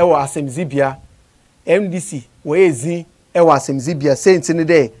ewo asemzibia MDC YZ ewo asemzibia senti ne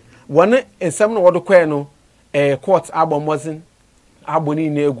de wona ensam no wodo kwen no court abomozin aboni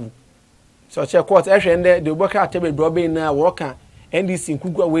na egu so che court ehwe nde de oboka atebe drobe na woka NDC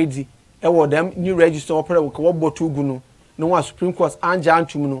nkugwa wedi ewo dem new register opera wo botu gu no no wa Supreme Court anja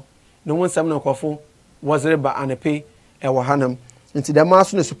antum no no wonsam no kofo wozreba anepe ewo hanam nti dem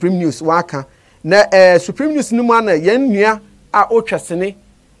aso na Supreme News waka na Supreme News no ma na yan nua a otwasene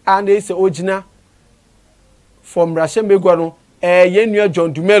and they say ogina from Russia megwa no yan nua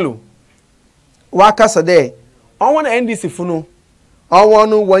John Dumelo waka so there on one NDC funu on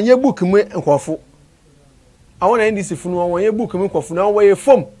no wanye book mu nkofo on NDC funu on wanye book mu nkofo na wanye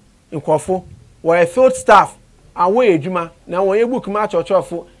form nkofo wanye field staff awon edwuma na wanye book mu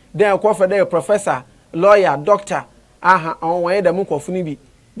achochofo then nkofo there professor lawyer doctor aha on wanye dem nkofo ni bi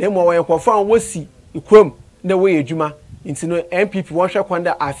dem wanye nkofo an wosi ikwam na wanye edwuma intino MPP won hwe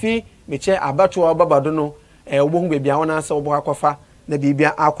kwanda afi meche abato obabado no obohu bebia won ansa obo akofa na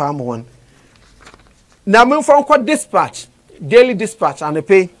bibia akwa amwon na memfo nko dispatch daily dispatch and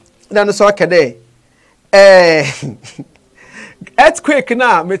pay na no so kede earthquake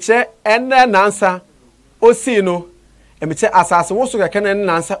na meche enne nansa osi no meche asase wo so keke na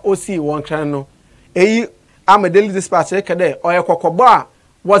nansa osi won kran no eyi am daily dispatch kede oyekokobo a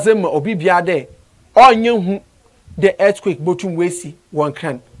wozem obibia de onye hu the earthquake botum wesi won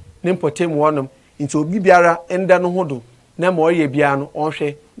kran nimpotem wonum into obibiara enda no hodo na ma oye bia no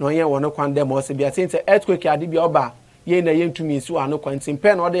onhwe na onye won kwan de ma ose bia sente earthquake ade bia oba ye na yentumi nsu ano kwantim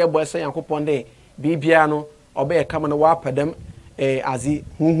pe na ode ye boy say yankopon de bibia no oba ye kama na wa padam azi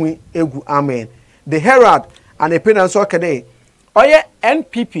huhu egu amen the Herald and a penance okade oye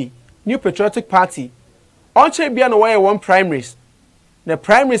NPP New Patriotic Party onche bia no why one primaries the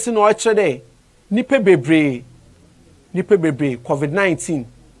primaries no oche de nipe bebre COVID-19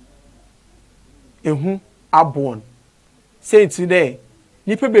 ehu abon senti de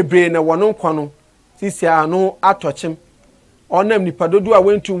nipa bebre na wono kwano sisia no atochim onam nipa dodo a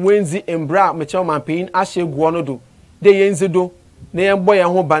wentu wenzi embra meche manpain ahye guo no do de yenzi do na yembo ye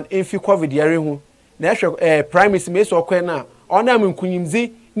ho ban enfi covid yare hu na ehwe primacy me so okwe na onam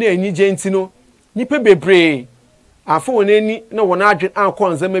nkunyimzi na enyije nti no nipa bebre afo wonani na wona adwen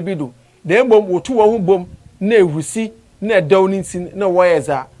ankon zama bi do de mbom wotu wo hu bom na ehusi na dawni nti na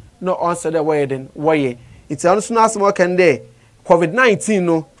woyeza no onse de woyeden woye it's also na asmo kende covid-19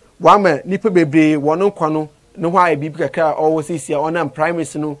 no wama nipa bebre wono kwano no hwa bibi kakra owo sisia onam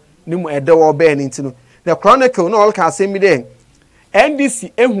primaries no nimu edawo be ni nti no the chronicle no all can say me there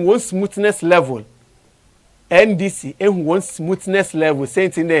NDC ehu won smoothness level NDC ehu won smoothness level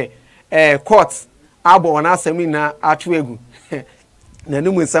saying there court abo on asemi na atwegu na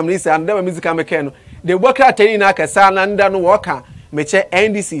nimu samri say andaba musical mekano de bokra tani na akasa na nda no woka meche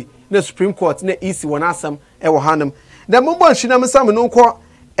NDC na Supreme Court na EC won asam e wo hanam na mombo nhina msam no nko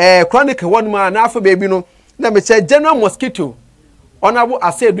chronicle won ma na afa baby no na meche general mosquito honorable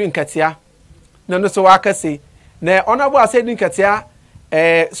Asedu Nkatia na no so waka say na honorable Asedu Nkatia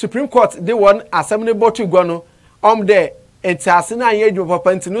Supreme Court de won asam ne botu gwa no de entiase na anye adwo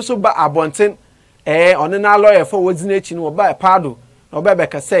papa nti no so ba abonten one na lawyer for wodzi echi no ba pado na oba be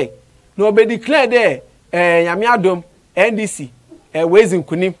ka say na obe declare there yame adom NDC wezi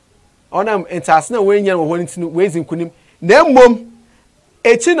nkunim onam entiase na wenya wo honi nti wezi nkunim na mmom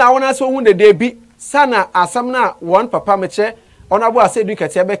echi na wona so hu de bi sana asam na one papa meche honorable Asedu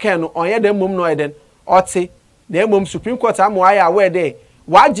Nkatia be kan no onye de mmom no eden oti na mmom Supreme Court amwaya we de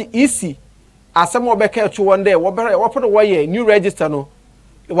waji EC asam obeka to one day wopodo woye new register no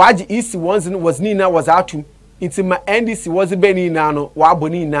waji EC was nina was atum inti ma NDC was beni na no wa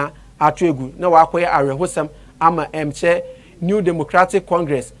boni na atwegu na wa koye arehosam ama emche New Democratic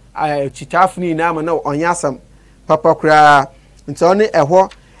Congress chitafuni na ama na onyasam papa kura nti oni eho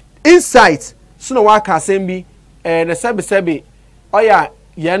insight so no waka asɛm bi na sɛbe ɔya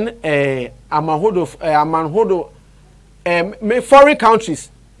yɛn amanhodo foreign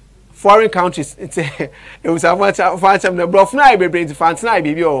countries it's it was a fancham na brofna bebre nti fantena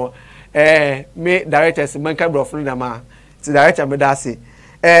bibi o me directors manka brofna na ma ti director me da say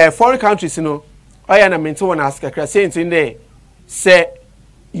foreign countries no ɔya na mente wona askakra say nti nde se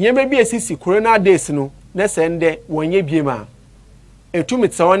nyeme bi esisi corona days no na se nde wonye biema etumi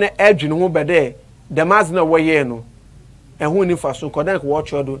tse wona adwene ho bede demaz na woye no ehun ni faso kodan ko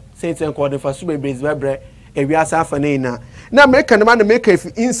watch odo say nti ko de faso bebre bebre ewiasa afa na America na America if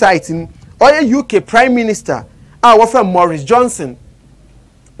insight in oye UK Prime Minister wofa Morris Johnson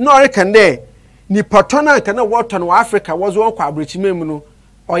no reckon there ni patona kana water no Africa was one kwa abrechimem no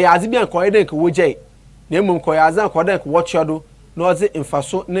oye azibia ko eden ko wogye na emum ko ya azan ko den ko watch odo no oze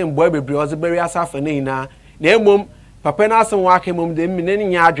mfaso na mboa bebre oze bewiasa afa na emum papa na asen wa aka emum de mi na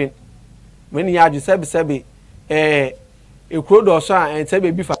nya adwen meni nya adwen sebe ekuro do so a ente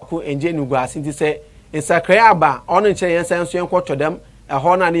be fako enje nugu asinti se nsakra aba ono nche yensan so enkoto dem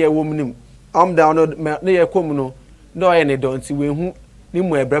eho na ye wom nim da no ne ye kom no no ye ne don ti wehu ni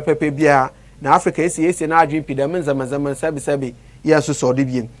mu ebra pepe bia na Africa esi na adwen pi dem nzamazama sabi yeso so de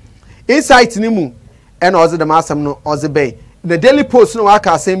biem insight ni mu ena oze dem asem no oze bay the Daily Post no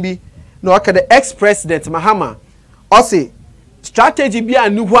waka asem bi no waka the ex-president Mahama osi strategy bia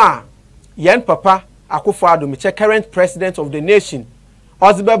ni ho a yen papa Akufo-Addo meche current president of the nation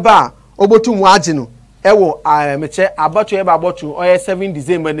oze beba obotu mu age no ewo meche abato eba abotu oye 7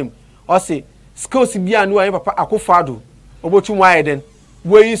 December nim osi skills bia nu ayi papa Akufo-Addo obotu mu ayeden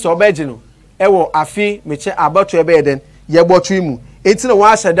weyi so obeje no ewo afi meche abato eba eden ye botu imu enti na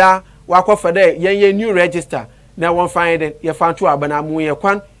wa hyeda wa kofa de yen new register na won find den ye fanto abana mu ye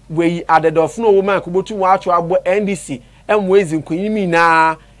kwan weyi adedofo no wo man ko botu mu ato abo NDC emwezi nkunyimi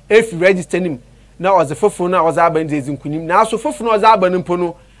na efi register nim na oze fofo na oze abandezi nkunyim na aso fofo na oze abanimpo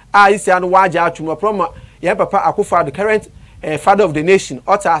no isi anu waja atwuma promo ye papa Akufo-Addo current father of the nation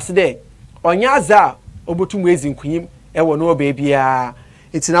ota aside onyaza obotum ezi nkunyim ewo no baabia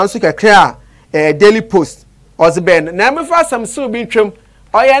itina nso kakra Daily Post ozben na mefa sam so bi twem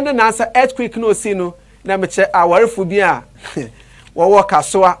oye ne nansa earthquake no si no na meche awarefo bi a wo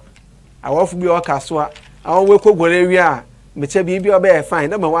kasoa awarefo bi wo kasoa awon we kogore wi a meche bi obe fine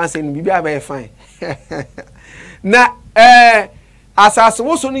na ma wan say no bi obe fine na asase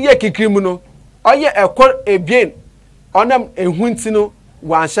wo so no ye kikirimu no oye ekor ebien onam ehunti no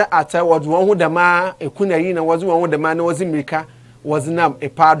wansha ata wod won ho dama ekuna yi na wozi won ho dama na wozi mirika wozi nam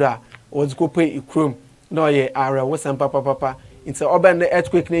epada wozi kope ikrom na oye ara wo sam papa inta oben the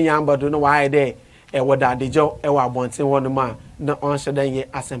earthquake ne yambado no wa de woda adejo wa abonten won ma na onhye dan ye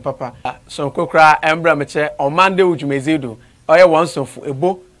asem papa so kokra embra meche Oman Dawur dwumezido oye wonsofo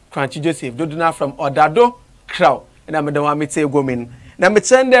ebo Kranchi Joseph doduna from Odado crowd na me da wa mete gomin na me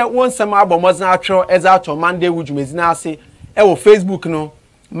chende won sam abomozna atro ezato Oman Dawur dwumezina ase wo Facebook no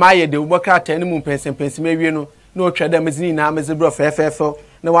maye de ubaka tani mu pensen mewie no na otwa da mezini na mezebro fefefo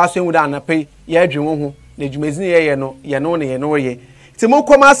na waso enwu da anape ye adwen wo ho na dwumezini ye no ye no ye timo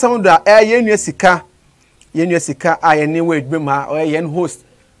koma asam da ye nua sika aye ne we dwem ha ye host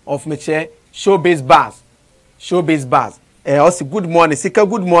of meche showbiz bars also good morning sika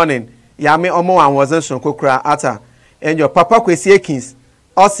good morning ya me omo wan wozen son kokura ata and your papa Kwesi Ekins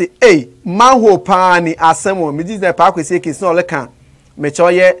also manho pa ni asem me dis papa Kwesi Ekins no le kan meche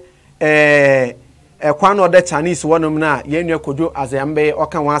oye kwan no de Chinese wonom na ye nua kojo azambe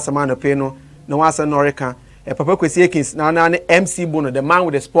oka wan asem anope no na wan asem no reka papa Kwesi Ekins na MC Bono the man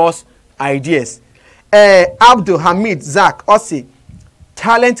with the sports ideas Abdul Hamid Zak also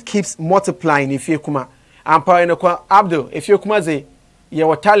talent keeps multiplying if you kuma ampa eno kwa Abdul if you kuma ze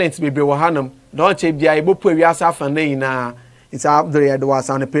your talent bebe wo hanam don che bia ibopu awiasa afan na ina it's Abdul ya do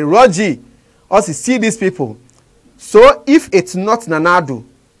wasan pe Rogi also see these people so if it's not Nanado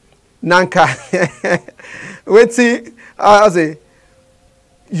nanka wait I say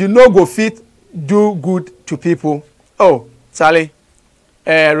you no go fit do good to people oh Charlie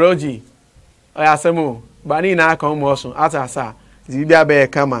Rogi oyasemo bani na aka mo so atasa bibia be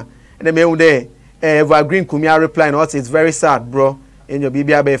kama and me dey Evergreen Kumi reply not it's very sad bro and your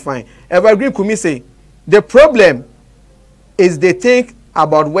bibia be fine Evergreen Kumi say the problem is they think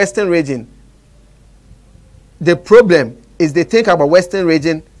about Western region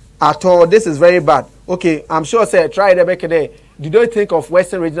at all. This is very bad. Okay, I'm sure say try the back there. You don't think of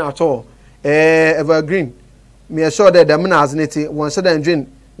Western region at all. Evergreen me sure that them na azneti one so then dream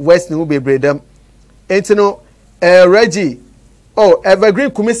West will be breed them. And you know Reggie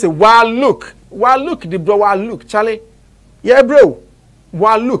Evergreen Kumi say wow look the bro wow look Charlie yeah bro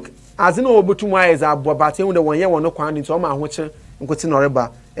One look as in obutum wa is abo but e won ye won no kwan nti o ma ahoche nkoti no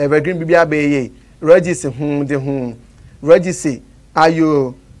reba evergreen bibia be ye regis de regis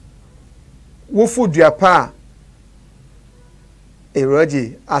ayo wo fudua pa e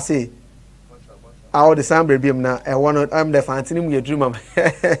regi ase all the same baby na e won am the fantini mu ye dream am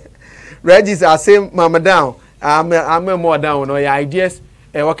regis ase mama down I'm more down no your ideas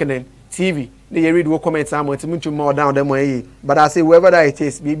e working TV they read what comments am to more down them way but I say whoever that it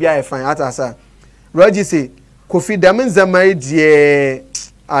is bibia fine at asa Roger say Kofi Damin Zamai die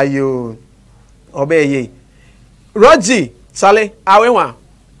ayo obey Roger Sale awewa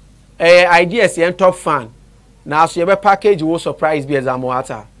ideas and top fan now so your package will surprise be as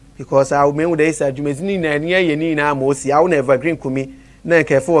amwata because I will mean they say jumezini na ye ni na mosi I will never green kumi na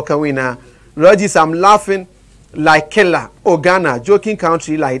careful can we na Roger I'm laughing like killer oh Ghana joking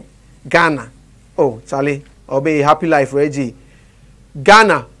country like Ghana. Oh, Charlie, obey happy life, Reggie.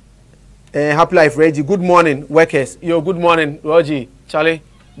 Ghana, happy life, Reggie. Good morning, workers. Yo, good morning, Reggie. Charlie,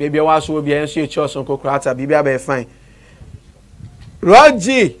 baby, I was will be answering chores on Kokrata. Baby, I be fine.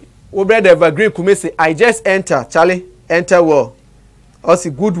 Reggie, we bread evergreen. Kumisi, I just enter. Charlie, enter well. Also,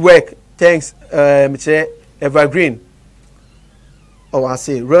 good work. Thanks, Mr. Evergreen. Oh, I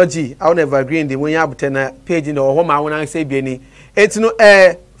say, Reggie, I'll never agree. The when you have a page in the home, I want to say, Benny. It's no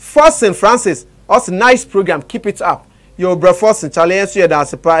Forsen Francis, also nice program. Keep it up. Your bro Forsen, Charlie, answer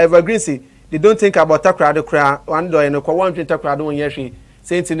that's a evergreen. See, they don't think about Takrado cry. One door and a one drink Takrado one year.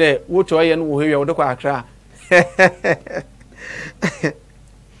 Saying today, what to I and who hear the cry.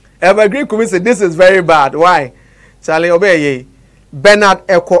 Evergreen Committee, this is very bad. Why? Charlie, obey ye. Bernard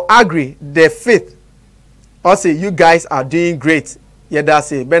Echo Agri, the fifth. Also, you guys are doing great. Yeah,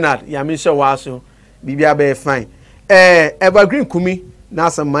 that's it. Bernard, yeah, me sure also. Bibi fine. Evergreen Kumi. Now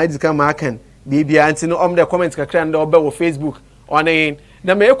some might come marking baby auntie no the comments kakra and over Facebook on in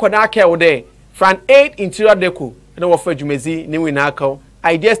na me koda care wo there Fran 8 interior deco na wo fa dwumezi ni we na akaw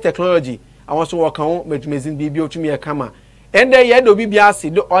ideas technology I want to work on dwumezi bibi otumi e kama and there ye do bibi ase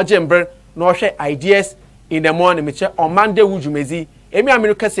do ojember no hwe ideas in the morning me che Oman Dawur dwumezi emi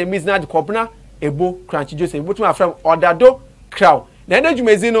America say business de kopna ebo crunch joseph botuma afram Akufo-Addo crowd na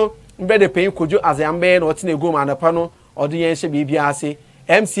dwumezi no mbe de pay kojo azambe na otina ego ma anapa no Odiyen she bibia ase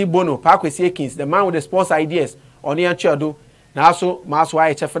MC Bono Pakwesi Ekins the man with the sports ideas Oniyan Chado na so maso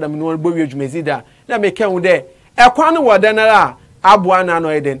aye chefa da mino bowie dwumezi da na meka hu de ekwan no wodanara aboa na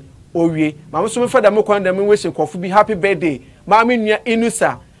no eden owie ma so me fa da me kwan da me wishing kofu bi happy birthday ma me nua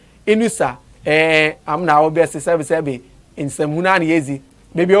inusa am na obi ase service insamuna na yezi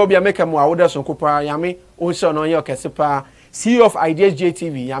baby obi ameka mu awoda so kopa yame o sho no ye okese CEO of Ideas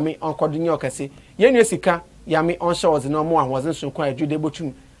JTV yame onkodunye okese ye nua sika yami on shores no mo ahwozen so kwa adwude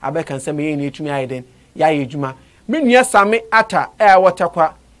botum abeka nsem ye na etumi ayeden ya ye edwuma menua same ata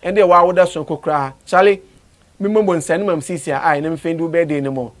watakwa ende wa woda so kokra Charlie mimmo nsane mam sisia ai na mfendi birthday ne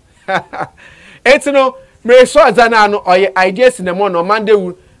mo etino me so azana no oye ideas ne mo no Oman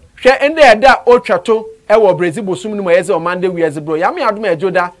Dawur hwe ende eda otwato wo Brazil bosum no mo yeze Oman Dawur yeze bro yami adom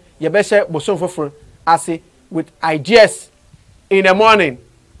ejoda ye be hye bosom fofor ase with ideas in the morning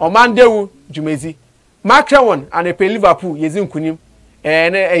Oman Dawur dwumezi Macron and a Liverpool yezin kunim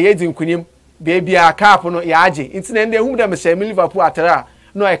yezin kunim baby a cap no yaje intina nde hu dem se Liverpool atara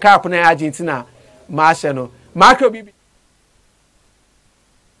no e cap na yaje intina ma no macro bibi